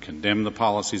government, to condemn the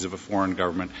policies of a foreign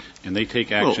government, and they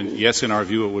take action, yes, in our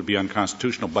view, it would be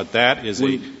unconstitutional, but that is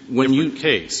a different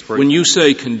case. When you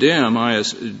say condemn,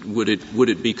 would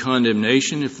it be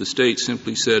condemnation if the state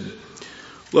simply said,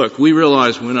 look, we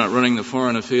realize we're not running the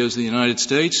foreign affairs of the United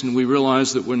States, and we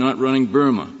realize that we're not running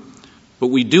Burma. But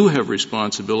we do have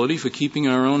responsibility for keeping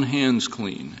our own hands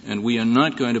clean, and we are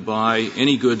not going to buy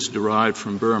any goods derived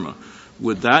from Burma.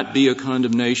 Would that be a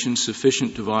condemnation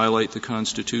sufficient to violate the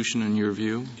Constitution in your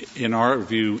view? In our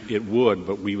view, it would,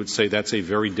 but we would say that's a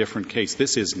very different case.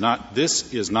 This is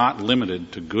not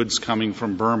limited to goods coming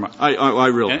from Burma. I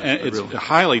realize. It's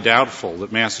highly doubtful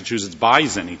that Massachusetts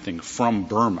buys anything from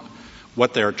Burma.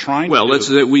 What they're trying to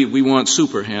do... Well, we want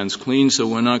super hands clean, so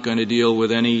we're not going to deal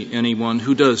with anyone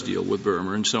who does deal with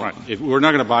Burma and so on. If we're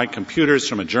not going to buy computers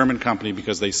from a German company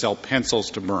because they sell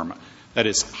pencils to Burma. That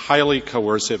is highly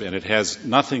coercive, and it has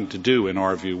nothing to do, in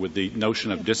our view, with the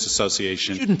notion of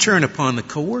disassociation. You shouldn't turn upon the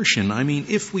coercion. I mean,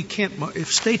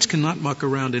 if states cannot muck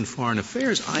around in foreign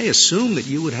affairs, I assume that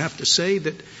you would have to say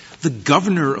that the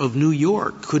governor of New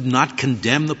York could not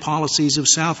condemn the policies of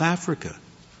South Africa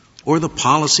or the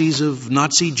policies of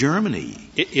Nazi Germany.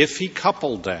 If he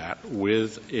coupled that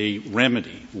with a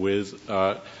remedy, with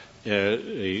a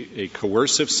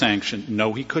coercive sanction,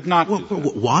 no, he could not do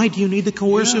that. Why do you need the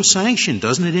coercive sanction?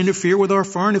 Doesn't it interfere with our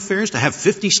foreign affairs to have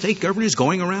 50 state governors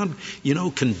going around,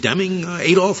 condemning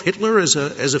Adolf Hitler as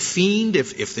a fiend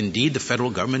if indeed the federal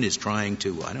government is trying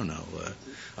to,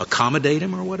 accommodate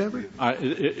him or whatever?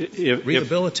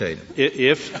 Rehabilitate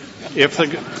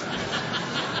him.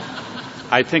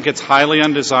 I think it's highly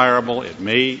undesirable. It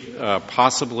may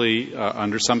possibly,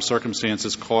 under some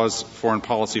circumstances, cause foreign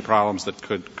policy problems that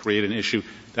could create an issue.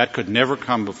 That could never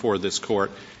come before this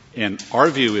Court. And our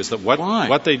view is that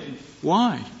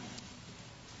Why?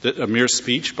 A mere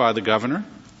speech by the governor?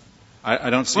 I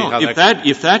don't see how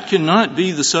if that cannot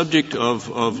be the subject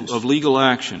of legal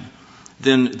action,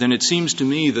 then it seems to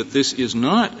me that this is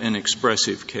not an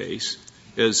expressive case.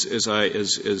 As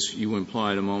you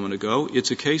implied a moment ago,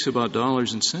 it's a case about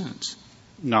dollars and cents.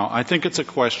 No, I think it's a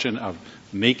question of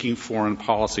making foreign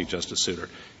policy, Justice Souter.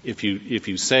 If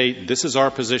you say, this is our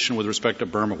position with respect to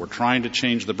Burma, we're trying to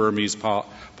change the Burmese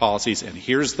policies, and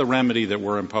here's the remedy that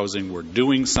we're imposing, we're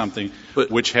doing something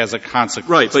which has a consequence.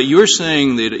 Right, but you're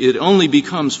saying that it only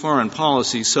becomes foreign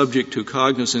policy subject to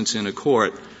cognizance in a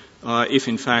court if,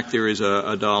 in fact, there is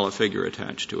a dollar figure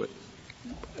attached to it.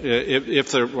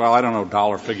 I don't know,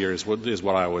 dollar figure is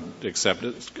what I would accept,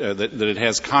 that it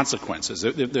has consequences.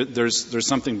 There's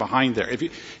something behind there. If you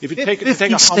take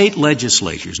 50 state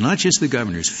legislatures, not just the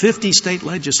governors, 50 state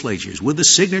legislatures with the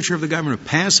signature of the governor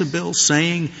pass a bill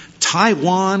saying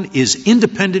Taiwan is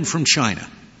independent from China.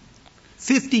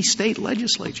 50 state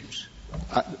legislatures.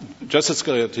 Justice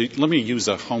Scalia, let me use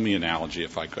a homey analogy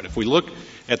if I could. If we look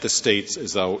at the states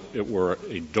as though it were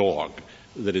a dog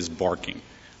that is barking,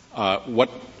 what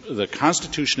the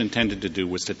Constitution intended to do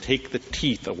was to take the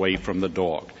teeth away from the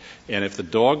dog. And if the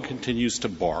dog continues to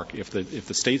bark, if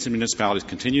the states and municipalities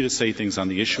continue to say things on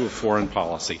the issue of foreign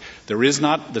policy, there is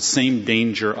not the same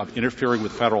danger of interfering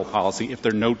with federal policy if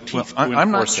there are no teeth to enforce it.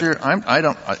 I'm not sure.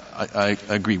 I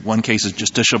agree. One case is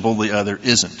justiciable, the other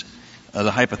isn't.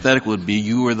 The hypothetical would be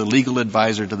you were the legal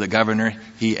advisor to the governor.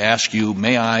 He asked you,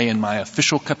 may I, in my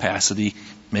official capacity,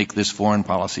 make this foreign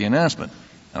policy announcement?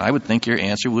 And I would think your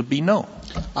answer would be no.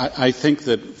 I think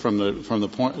that from the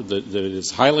point that it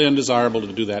is highly undesirable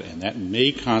to do that, and that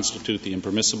may constitute the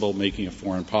impermissible making of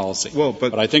foreign policy.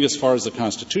 But I think as far as the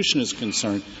Constitution is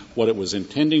concerned, what it was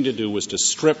intending to do was to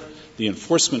strip the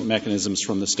enforcement mechanisms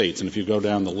from the states. And if you go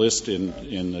down the list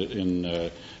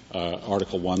in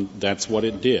Article 1, that's what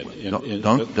it did.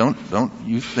 Don't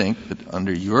you think that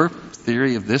under your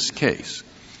theory of this case,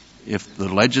 if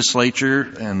the legislature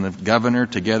and the governor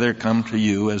together come to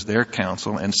you as their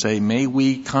counsel and say, may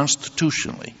we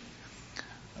constitutionally,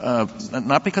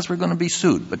 not because we're going to be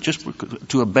sued, but just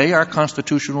to obey our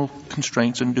constitutional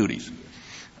constraints and duties,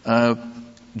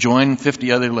 join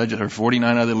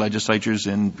 49 other legislatures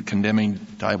in condemning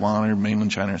Taiwan or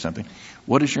mainland China or something,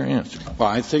 what is your answer? Well,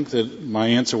 I think that my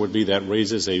answer would be that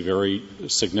raises a very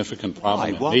significant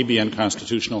problem. It may be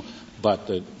unconstitutional, but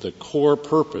the core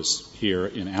purpose here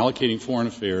in allocating foreign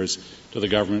affairs to the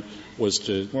government was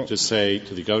to say,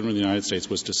 to the government of the United States,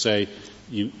 was to say,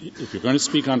 if you're going to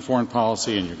speak on foreign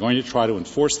policy and you're going to try to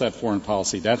enforce that foreign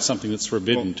policy, that's something that's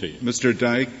forbidden to you. Mr.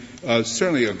 Dyke,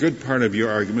 certainly a good part of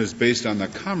your argument is based on the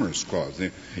Commerce Clause.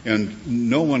 And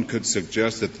no one could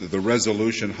suggest that the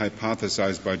resolution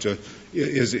hypothesized by Judge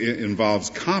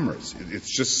involves commerce. It's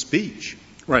just speech.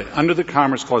 Right. Under the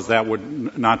Commerce Clause, that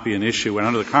would not be an issue. And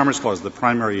under the Commerce Clause, the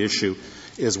primary issue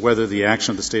is whether the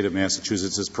action of the state of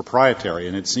Massachusetts is proprietary.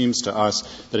 And it seems to us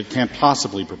that it can't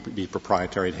possibly be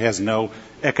proprietary. It has no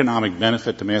economic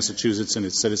benefit to Massachusetts and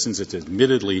its citizens. It's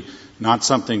admittedly not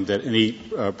something that any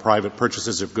private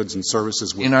purchases of goods and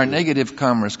services would In our negative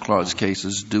Commerce Clause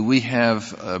cases, do we have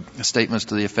statements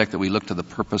to the effect that we look to the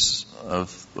purpose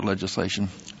of the legislation?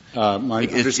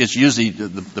 It's usually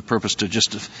the purpose to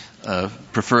just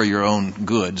prefer your own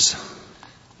goods.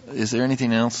 Is there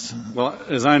anything else? Well,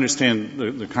 as I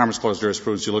understand the Commerce Clause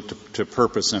jurisprudence, you look to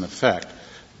purpose and effect.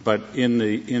 But in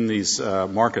these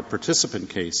market participant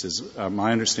cases,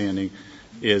 my understanding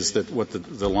is that what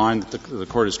the line that the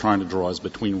Court is trying to draw is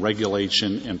between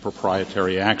regulation and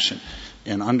proprietary action.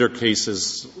 And under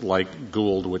cases like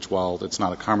Gould, which, while it's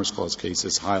not a Commerce Clause case,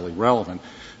 is highly relevant,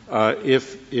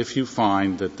 if you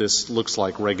find that this looks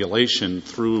like regulation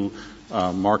through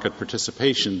market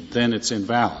participation, then it's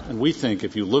invalid. And we think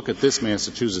if you look at this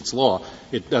Massachusetts law,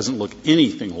 it doesn't look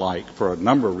anything like, for a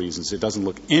number of reasons, it doesn't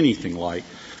look anything like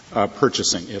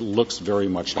purchasing. It looks very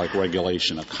much like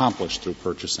regulation accomplished through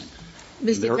purchasing.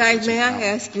 Mr. Geis, may I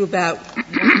ask you about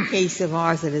one case of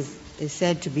ours that is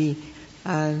said to be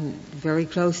very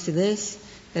close to this?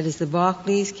 That is the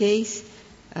Barclays case.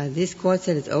 This Court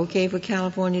said it's okay for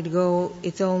California to go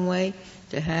its own way,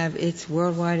 to have its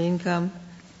worldwide income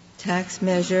tax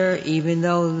measure, even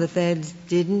though the feds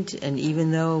didn't and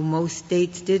even though most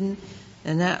states didn't,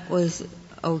 and that was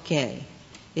okay.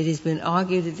 It has been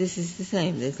argued that this is the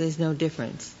same, that there's no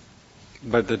difference.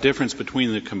 But the difference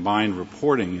between the combined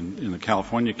reporting in the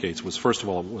California case was, first of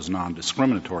all, it was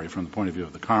non-discriminatory from the point of view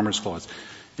of the Commerce Clause,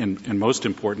 and most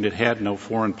important, it had no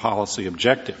foreign policy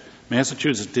objective.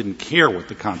 Massachusetts didn't care what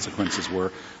the consequences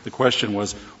were. The question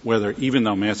was whether, even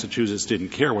though Massachusetts didn't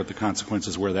care what the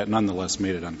consequences were, that nonetheless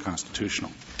made it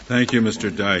unconstitutional. Thank you,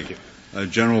 Mr. Dyke.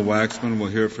 General Waxman, we'll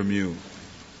hear from you.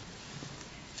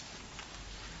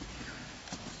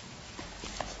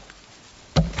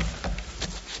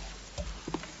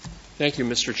 Thank you,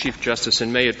 Mr. Chief Justice,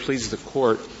 and may it please the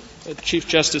Court. Chief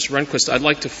Justice Rehnquist, I'd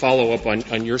like to follow up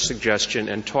on your suggestion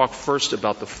and talk first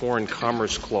about the Foreign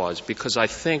Commerce Clause, because I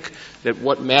think that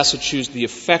the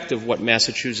effect of what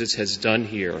Massachusetts has done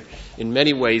here in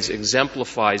many ways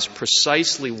exemplifies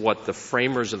precisely what the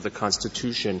framers of the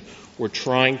Constitution were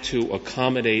trying to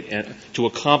accommodate and to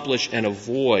accomplish and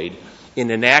avoid in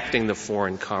enacting the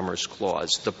Foreign Commerce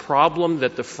Clause. The problem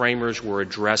that the framers were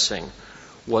addressing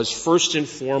was first and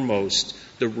foremost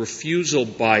the refusal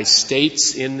by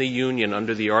states in the Union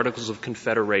under the Articles of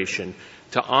Confederation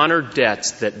to honor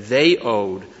debts that they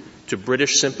owed to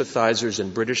British sympathizers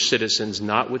and British citizens,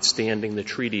 notwithstanding the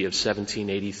Treaty of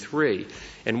 1783.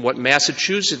 And what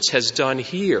Massachusetts has done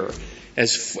here,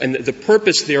 and the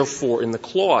purpose, therefore, in the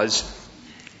clause,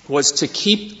 was to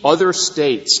keep other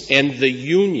states and the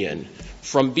Union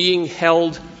from being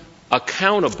held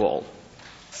accountable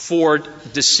for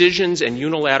decisions and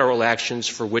unilateral actions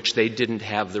for which they didn't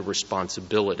have the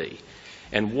responsibility.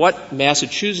 And what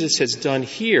Massachusetts has done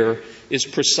here is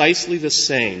precisely the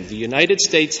same. The United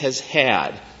States has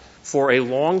had, for a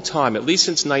long time, at least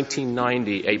since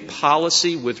 1990, a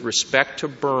policy with respect to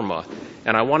Burma,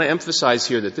 and I want to emphasize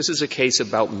here that this is a case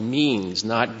about means,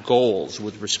 not goals,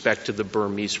 with respect to the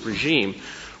Burmese regime.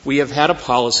 We have had a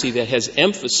policy that has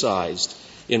emphasized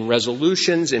in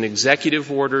resolutions, in executive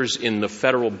orders, in the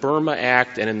Federal Burma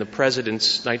Act, and in the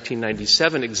President's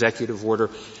 1997 executive order,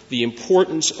 the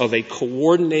importance of a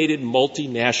coordinated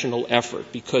multinational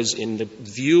effort, because in the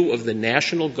view of the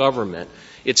national government,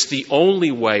 it's the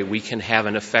only way we can have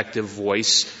an effective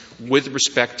voice with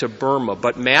respect to Burma.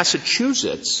 But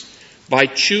Massachusetts, by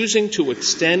choosing to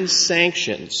extend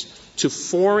sanctions to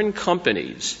foreign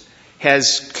companies,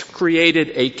 has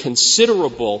created a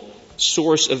considerable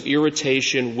source of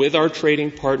irritation with our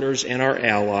trading partners and our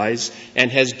allies,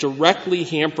 and has directly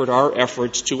hampered our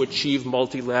efforts to achieve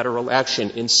multilateral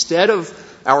action. Instead of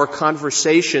our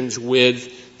conversations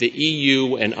with the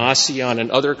EU and ASEAN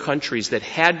and other countries that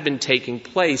had been taking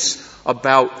place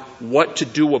about what to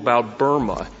do about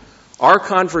Burma, our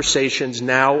conversations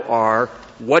now are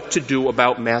what to do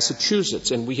about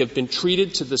Massachusetts. And we have been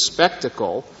treated to the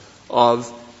spectacle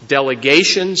of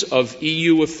delegations of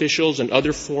EU officials and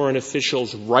other foreign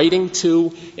officials writing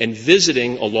to and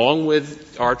visiting, along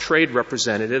with our trade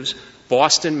representatives,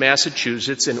 Boston,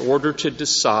 Massachusetts, in order to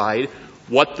decide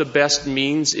what the best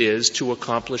means is to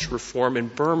accomplish reform in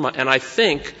Burma. And I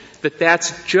think that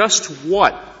that's just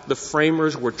what the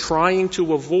framers were trying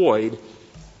to avoid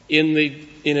in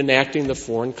enacting the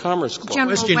Foreign Commerce Clause. The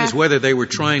question is whether they were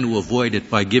trying to avoid it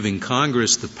by giving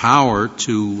Congress the power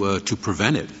to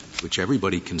prevent it, which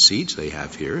everybody concedes they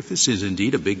have here. If this is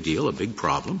indeed a big deal, a big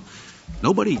problem,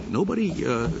 Nobody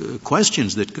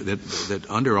questions that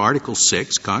under Article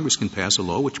 6, Congress can pass a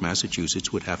law which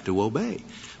Massachusetts would have to obey.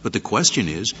 But the question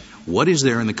is, what is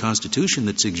there in the Constitution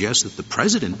that suggests that the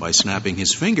President, by snapping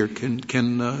his finger,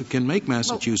 can make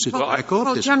Massachusetts back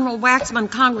off this? General Waxman,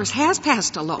 Congress has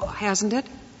passed a law, hasn't it?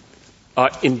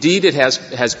 Indeed, it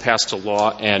has passed a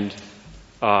law, and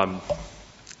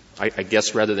I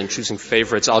guess rather than choosing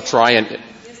favorites, I'll try and.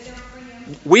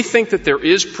 We think that there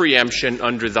is preemption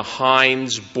under the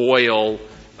Hines-Boyle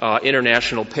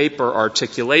international paper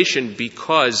articulation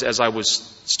because, as I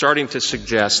was starting to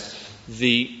suggest,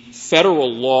 the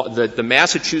federal law, the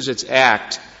Massachusetts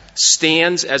Act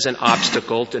stands as an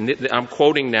obstacle, and I'm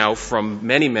quoting now from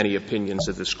many, many opinions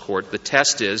of this Court. The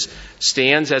test is,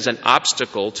 stands as an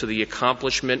obstacle to the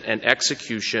accomplishment and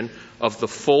execution of the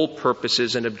full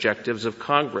purposes and objectives of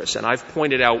Congress. And I've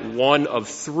pointed out one of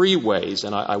three ways,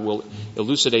 and I will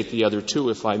elucidate the other two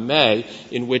if I may,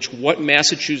 in which what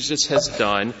Massachusetts has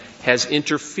done has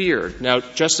interfered. Now,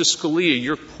 Justice Scalia,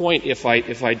 your point, if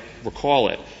I recall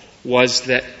it, was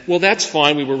that, well, that's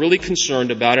fine, we were really concerned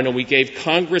about it, and we gave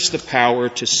Congress the power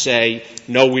to say,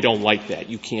 no, we don't like that,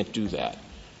 you can't do that.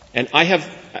 And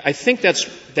I think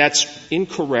that's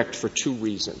incorrect for two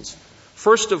reasons.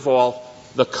 First of all,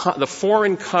 the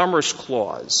Foreign Commerce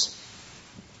Clause,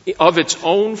 of its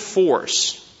own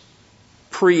force,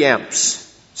 preempts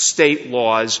state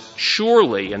laws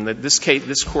surely, and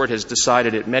this Court has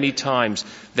decided it many times,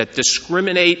 that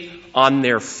discriminate on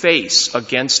their face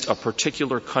against a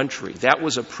particular country. That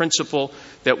was a principle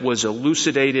that was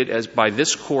elucidated by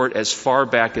this Court as far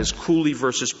back as Cooley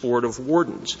versus Board of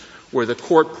Wardens, where the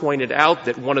Court pointed out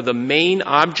that one of the main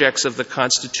objects of the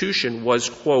Constitution was,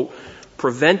 quote,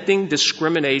 preventing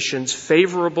discriminations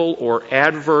favorable or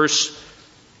adverse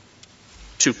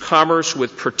to commerce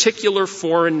with particular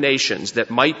foreign nations that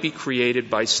might be created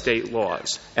by state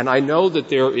laws. And I know that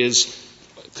there is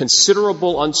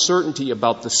considerable uncertainty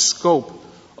about the scope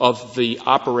of the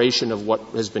operation of what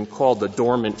has been called the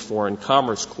dormant Foreign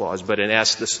Commerce Clause, but in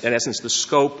essence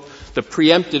the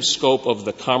preemptive scope of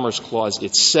the Commerce Clause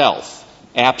itself,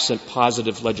 absent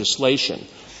positive legislation.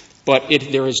 But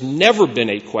there has never been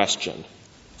a question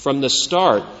from the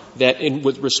start that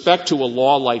with respect to a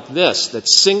law like this that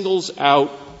singles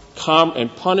out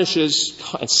and punishes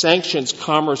and sanctions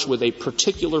commerce with a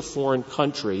particular foreign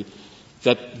country,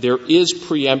 that there is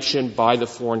preemption by the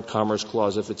Foreign Commerce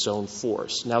Clause of its own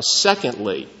force. Now,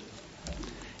 secondly,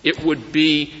 it would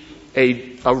be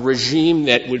a regime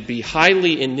that would be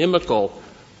highly inimical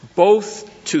both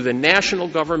to the national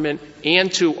government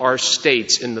and to our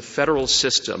states in the federal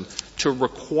system to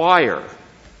require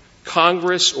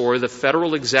Congress or the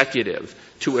federal executive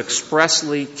to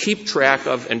expressly keep track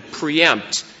of and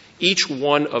preempt each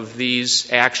one of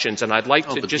these actions. And I'd like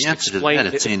to just explain. To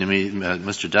that, it seemed to me,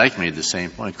 Mr. Dyke made the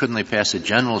same point. Couldn't they pass a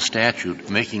general statute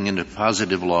making into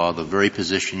positive law the very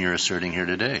position you're asserting here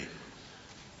today?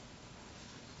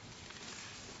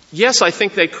 Yes, I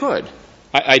think they could.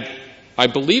 I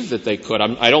believe that they could.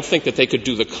 I don't think that they could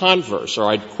do the converse,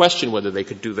 or I'd question whether they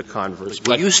could do the converse.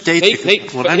 But you state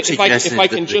I'm suggesting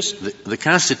that the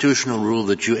constitutional rule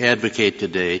that you advocate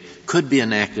today could be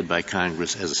enacted by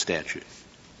Congress as a statute.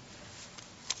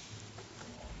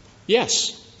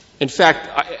 Yes. In fact,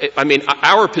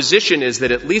 our position is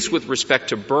that at least with respect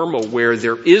to Burma, where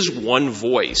there is one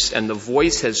voice and the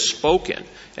voice has spoken,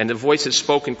 and the voice has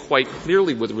spoken quite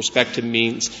clearly with respect to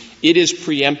means, it is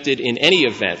preempted in any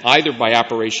event, either by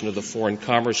operation of the Foreign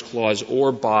Commerce Clause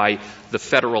or by the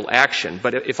federal action.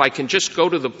 But if I can just go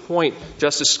to the point,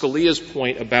 Justice Scalia's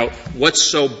point about what's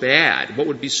so bad, what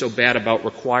would be so bad about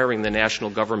requiring the national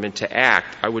government to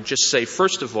act, I would just say,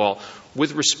 first of all,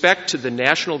 with respect to the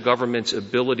national government's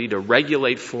ability to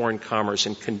regulate foreign commerce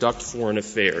and conduct foreign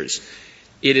affairs,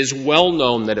 it is well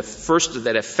known that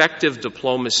that effective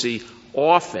diplomacy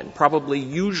often, probably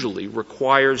usually,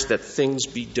 requires that things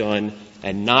be done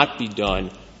and not be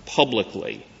done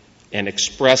publicly and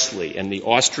expressly. And the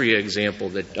Austria example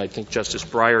that I think Justice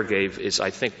Breyer gave is, I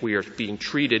think we are being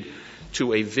treated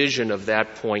to a vision of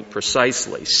that point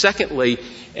precisely. Secondly,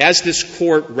 as this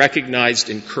Court recognized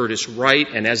in Curtis Wright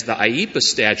and as the IEPA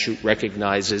statute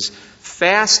recognizes,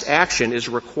 fast action is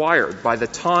required. By the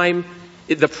time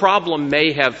the problem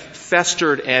may have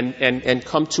festered and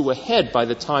come to a head by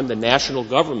the time the national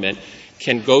government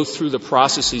can go through the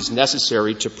processes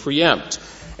necessary to preempt.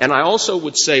 And I also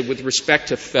would say, with respect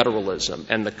to federalism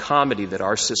and the comity that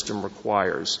our system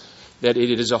requires, that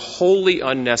it is a wholly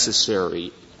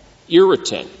unnecessary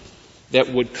irritant that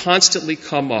would constantly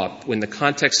come up in the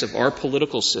context of our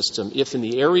political system if in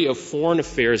the area of foreign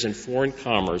affairs and foreign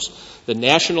commerce, the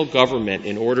national government,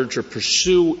 in order to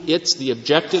pursue the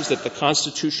objectives that the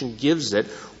Constitution gives it,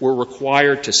 were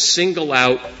required to single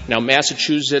out. Now,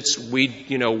 Massachusetts, we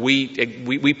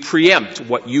preempt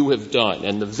what you have done,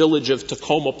 and the village of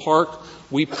Tacoma Park,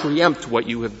 we preempt what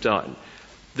you have done.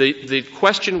 The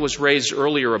question was raised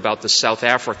earlier about the South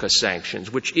Africa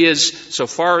sanctions, which is, so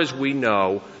far as we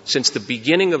know, since the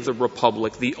beginning of the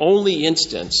Republic, the only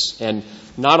instance, and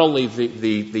not only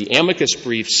the amicus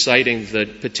brief citing the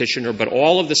petitioner, but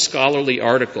all of the scholarly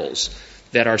articles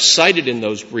that are cited in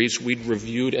those briefs we'd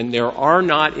reviewed, and there are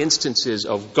not instances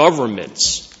of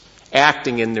governments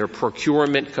acting in their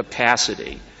procurement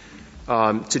capacity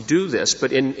to do this.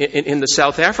 But in the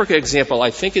South Africa example,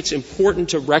 I think it's important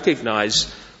to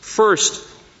recognize first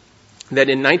that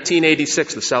in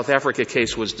 1986, the South Africa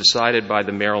case was decided by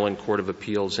the Maryland Court of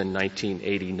Appeals in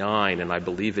 1989, and I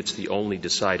believe it's the only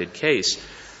decided case,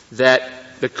 that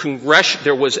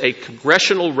there was a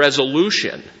congressional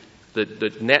resolution,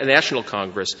 the National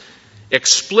Congress,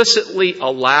 explicitly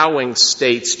allowing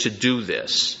states to do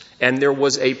this. And there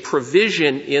was a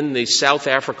provision in the South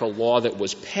Africa law that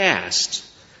was passed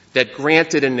that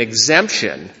granted an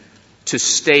exemption to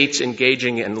states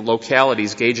engaging in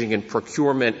localities engaging in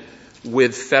procurement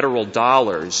with federal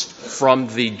dollars from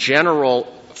the general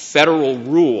federal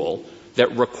rule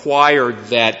that required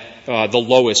that the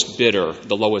lowest bidder,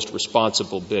 the lowest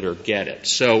responsible bidder, get it.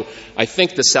 So I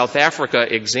think the South Africa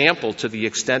example, to the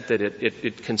extent that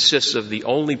it consists of the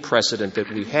only precedent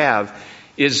that we have,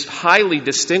 is highly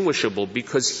distinguishable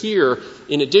because here,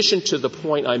 in addition to the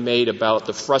point I made about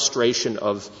the frustration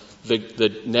of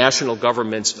the national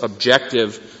government's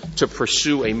objective to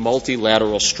pursue a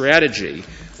multilateral strategy,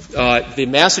 the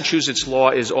Massachusetts law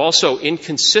is also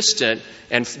inconsistent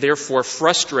and therefore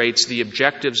frustrates the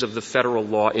objectives of the federal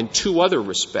law in two other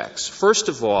respects. First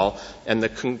of all, and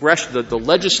the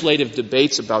legislative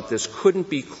debates about this couldn't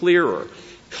be clearer,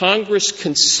 Congress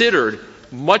considered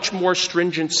much more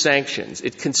stringent sanctions.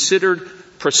 It considered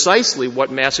precisely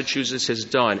what Massachusetts has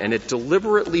done, and it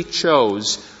deliberately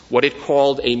chose what it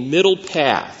called a middle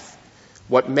path.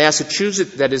 What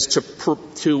Massachusetts, that is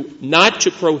not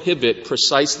to prohibit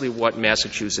precisely what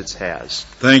Massachusetts has.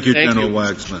 Thank you, General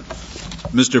Waxman.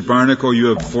 Mr. Barnacle,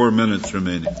 you have 4 minutes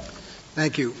remaining.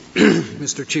 Thank you,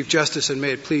 Mr. Chief Justice, and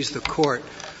may it please the Court.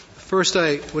 First,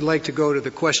 I would like to go to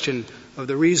the question of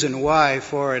the reason why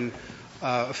foreign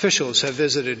officials have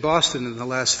visited Boston in the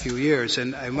last few years,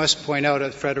 and I must point out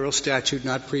a federal statute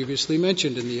not previously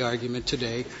mentioned in the argument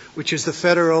today, which is the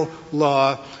federal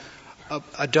law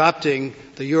adopting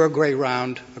the Uruguay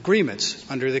Round agreements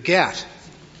under the GATT.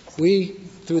 We,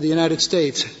 through the United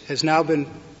States,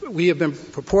 we have been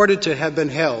purported to have been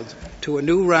held to a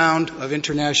new round of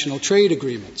international trade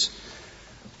agreements.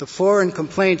 The foreign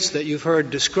complaints that you've heard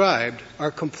described are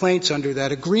complaints under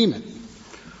that agreement.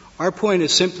 Our point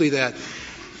is simply that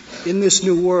in this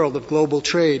new world of global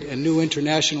trade and new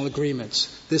international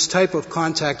agreements, this type of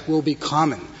contact will be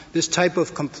common. This type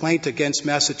of complaint against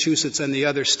Massachusetts and the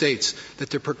other states that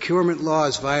their procurement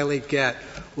laws violate GATT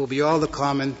will be all the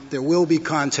common. There will be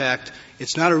contact.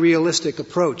 It's not a realistic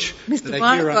approach. Mr.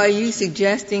 Barnacle, are you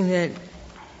suggesting that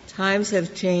times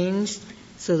have changed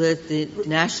so that the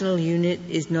national unit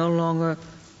is no longer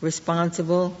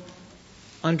responsible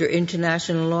under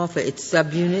international law for its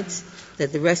subunits,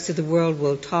 that the rest of the world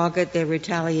will target their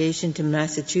retaliation to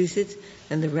Massachusetts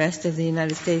and the rest of the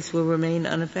United States will remain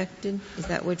unaffected? Is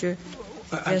that what you're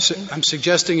suggesting? I'm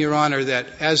suggesting, Your Honor, that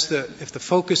if the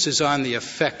focus is on the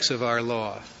effects of our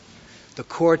law, the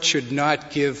Court should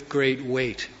not give great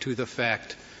weight to the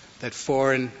fact that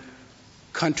foreign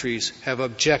countries have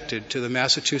objected to the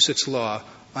Massachusetts law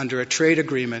under a trade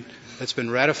agreement that's been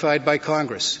ratified by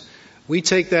Congress. We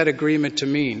take that agreement to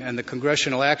mean, and the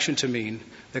congressional action to mean,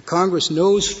 that Congress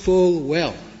knows full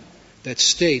well that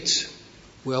states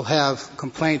will have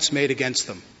complaints made against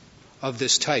them of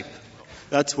this type.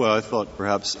 That's why I thought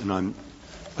perhaps, and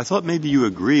I thought maybe you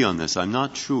agree on this, I'm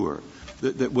not sure,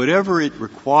 that whatever it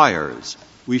requires,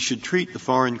 we should treat the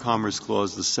Foreign Commerce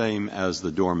Clause the same as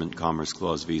the Dormant Commerce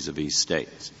Clause vis-a-vis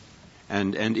states.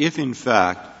 And if in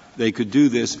fact they could do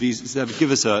this,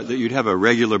 give us that you'd have a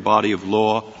regular body of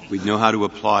law, we'd know how to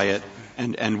apply it,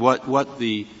 and what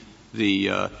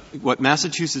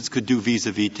Massachusetts could do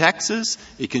vis-a-vis Texas,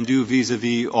 it can do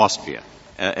vis-a-vis Austria,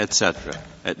 et cetera,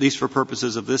 at least for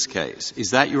purposes of this case.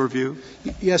 Is that your view?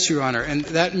 Yes, Your Honor, and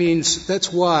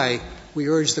that's why we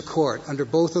urge the Court, under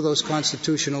both of those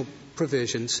constitutional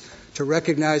provisions, to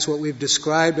recognize what we've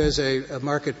described as a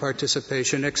market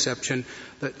participation exception.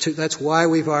 That's why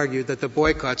we've argued that the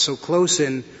boycott, so close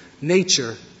in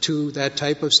nature to that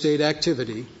type of state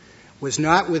activity, was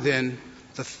not within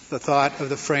the thought of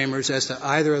the framers as to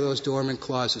either of those dormant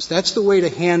clauses. That's the way to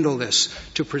handle this,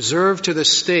 to preserve to the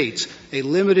states a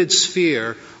limited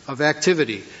sphere of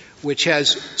activity, which has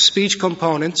speech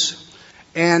components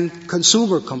and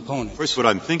consumer components. Of course, what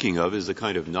I'm thinking of is the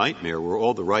kind of nightmare where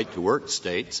all the right-to-work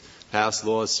states pass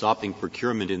laws stopping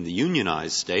procurement in the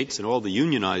unionized states, and all the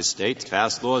unionized states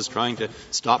pass laws trying to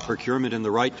stop procurement in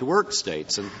the right-to-work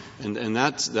states. And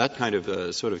that kind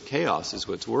of sort of chaos is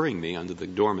what's worrying me under the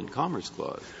Dormant Commerce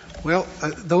Clause. Well,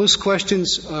 those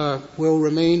questions will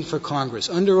remain for Congress.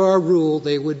 Under our rule,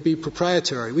 they would be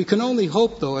proprietary. We can only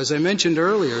hope, though, as I mentioned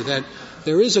earlier, that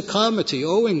there is a comity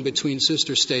owing between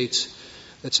sister states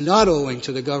that's not owing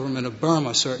to the government of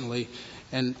Burma, certainly,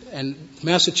 and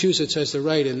Massachusetts has the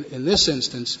right in this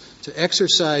instance to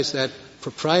exercise that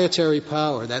proprietary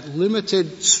power, that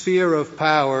limited sphere of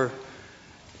power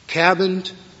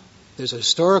cabined. There's a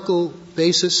historical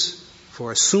basis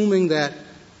for assuming that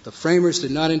the framers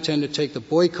did not intend to take the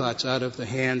boycotts out of the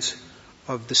hands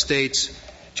of the states,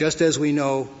 just as we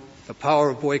know the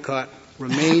power of boycott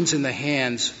remains in the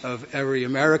hands of every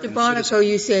American Mr. Barnacle, citizen.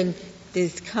 you said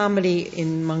there's comity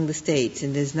among the states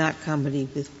and there's not comity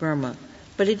with Burma.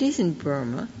 But it isn't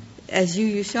Burma. As you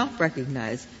yourself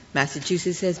recognize,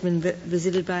 Massachusetts has been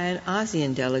visited by an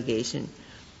ASEAN delegation,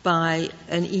 by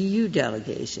an EU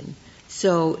delegation.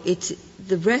 So it's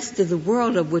the rest of the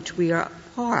world of which we are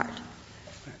part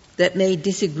that may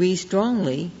disagree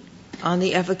strongly on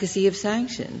the efficacy of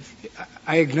sanctions.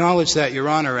 I acknowledge that, Your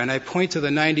Honor, and I point to the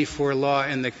 94 law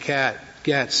in the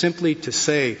GATT simply to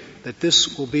say that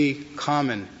this will be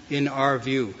common in our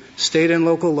view. State and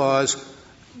local laws,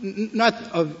 not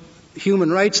of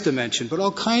human rights dimension, but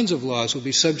all kinds of laws will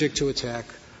be subject to attack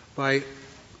by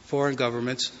foreign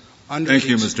governments. Thank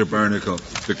you, Mr. Barnacle.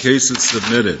 The case is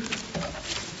submitted.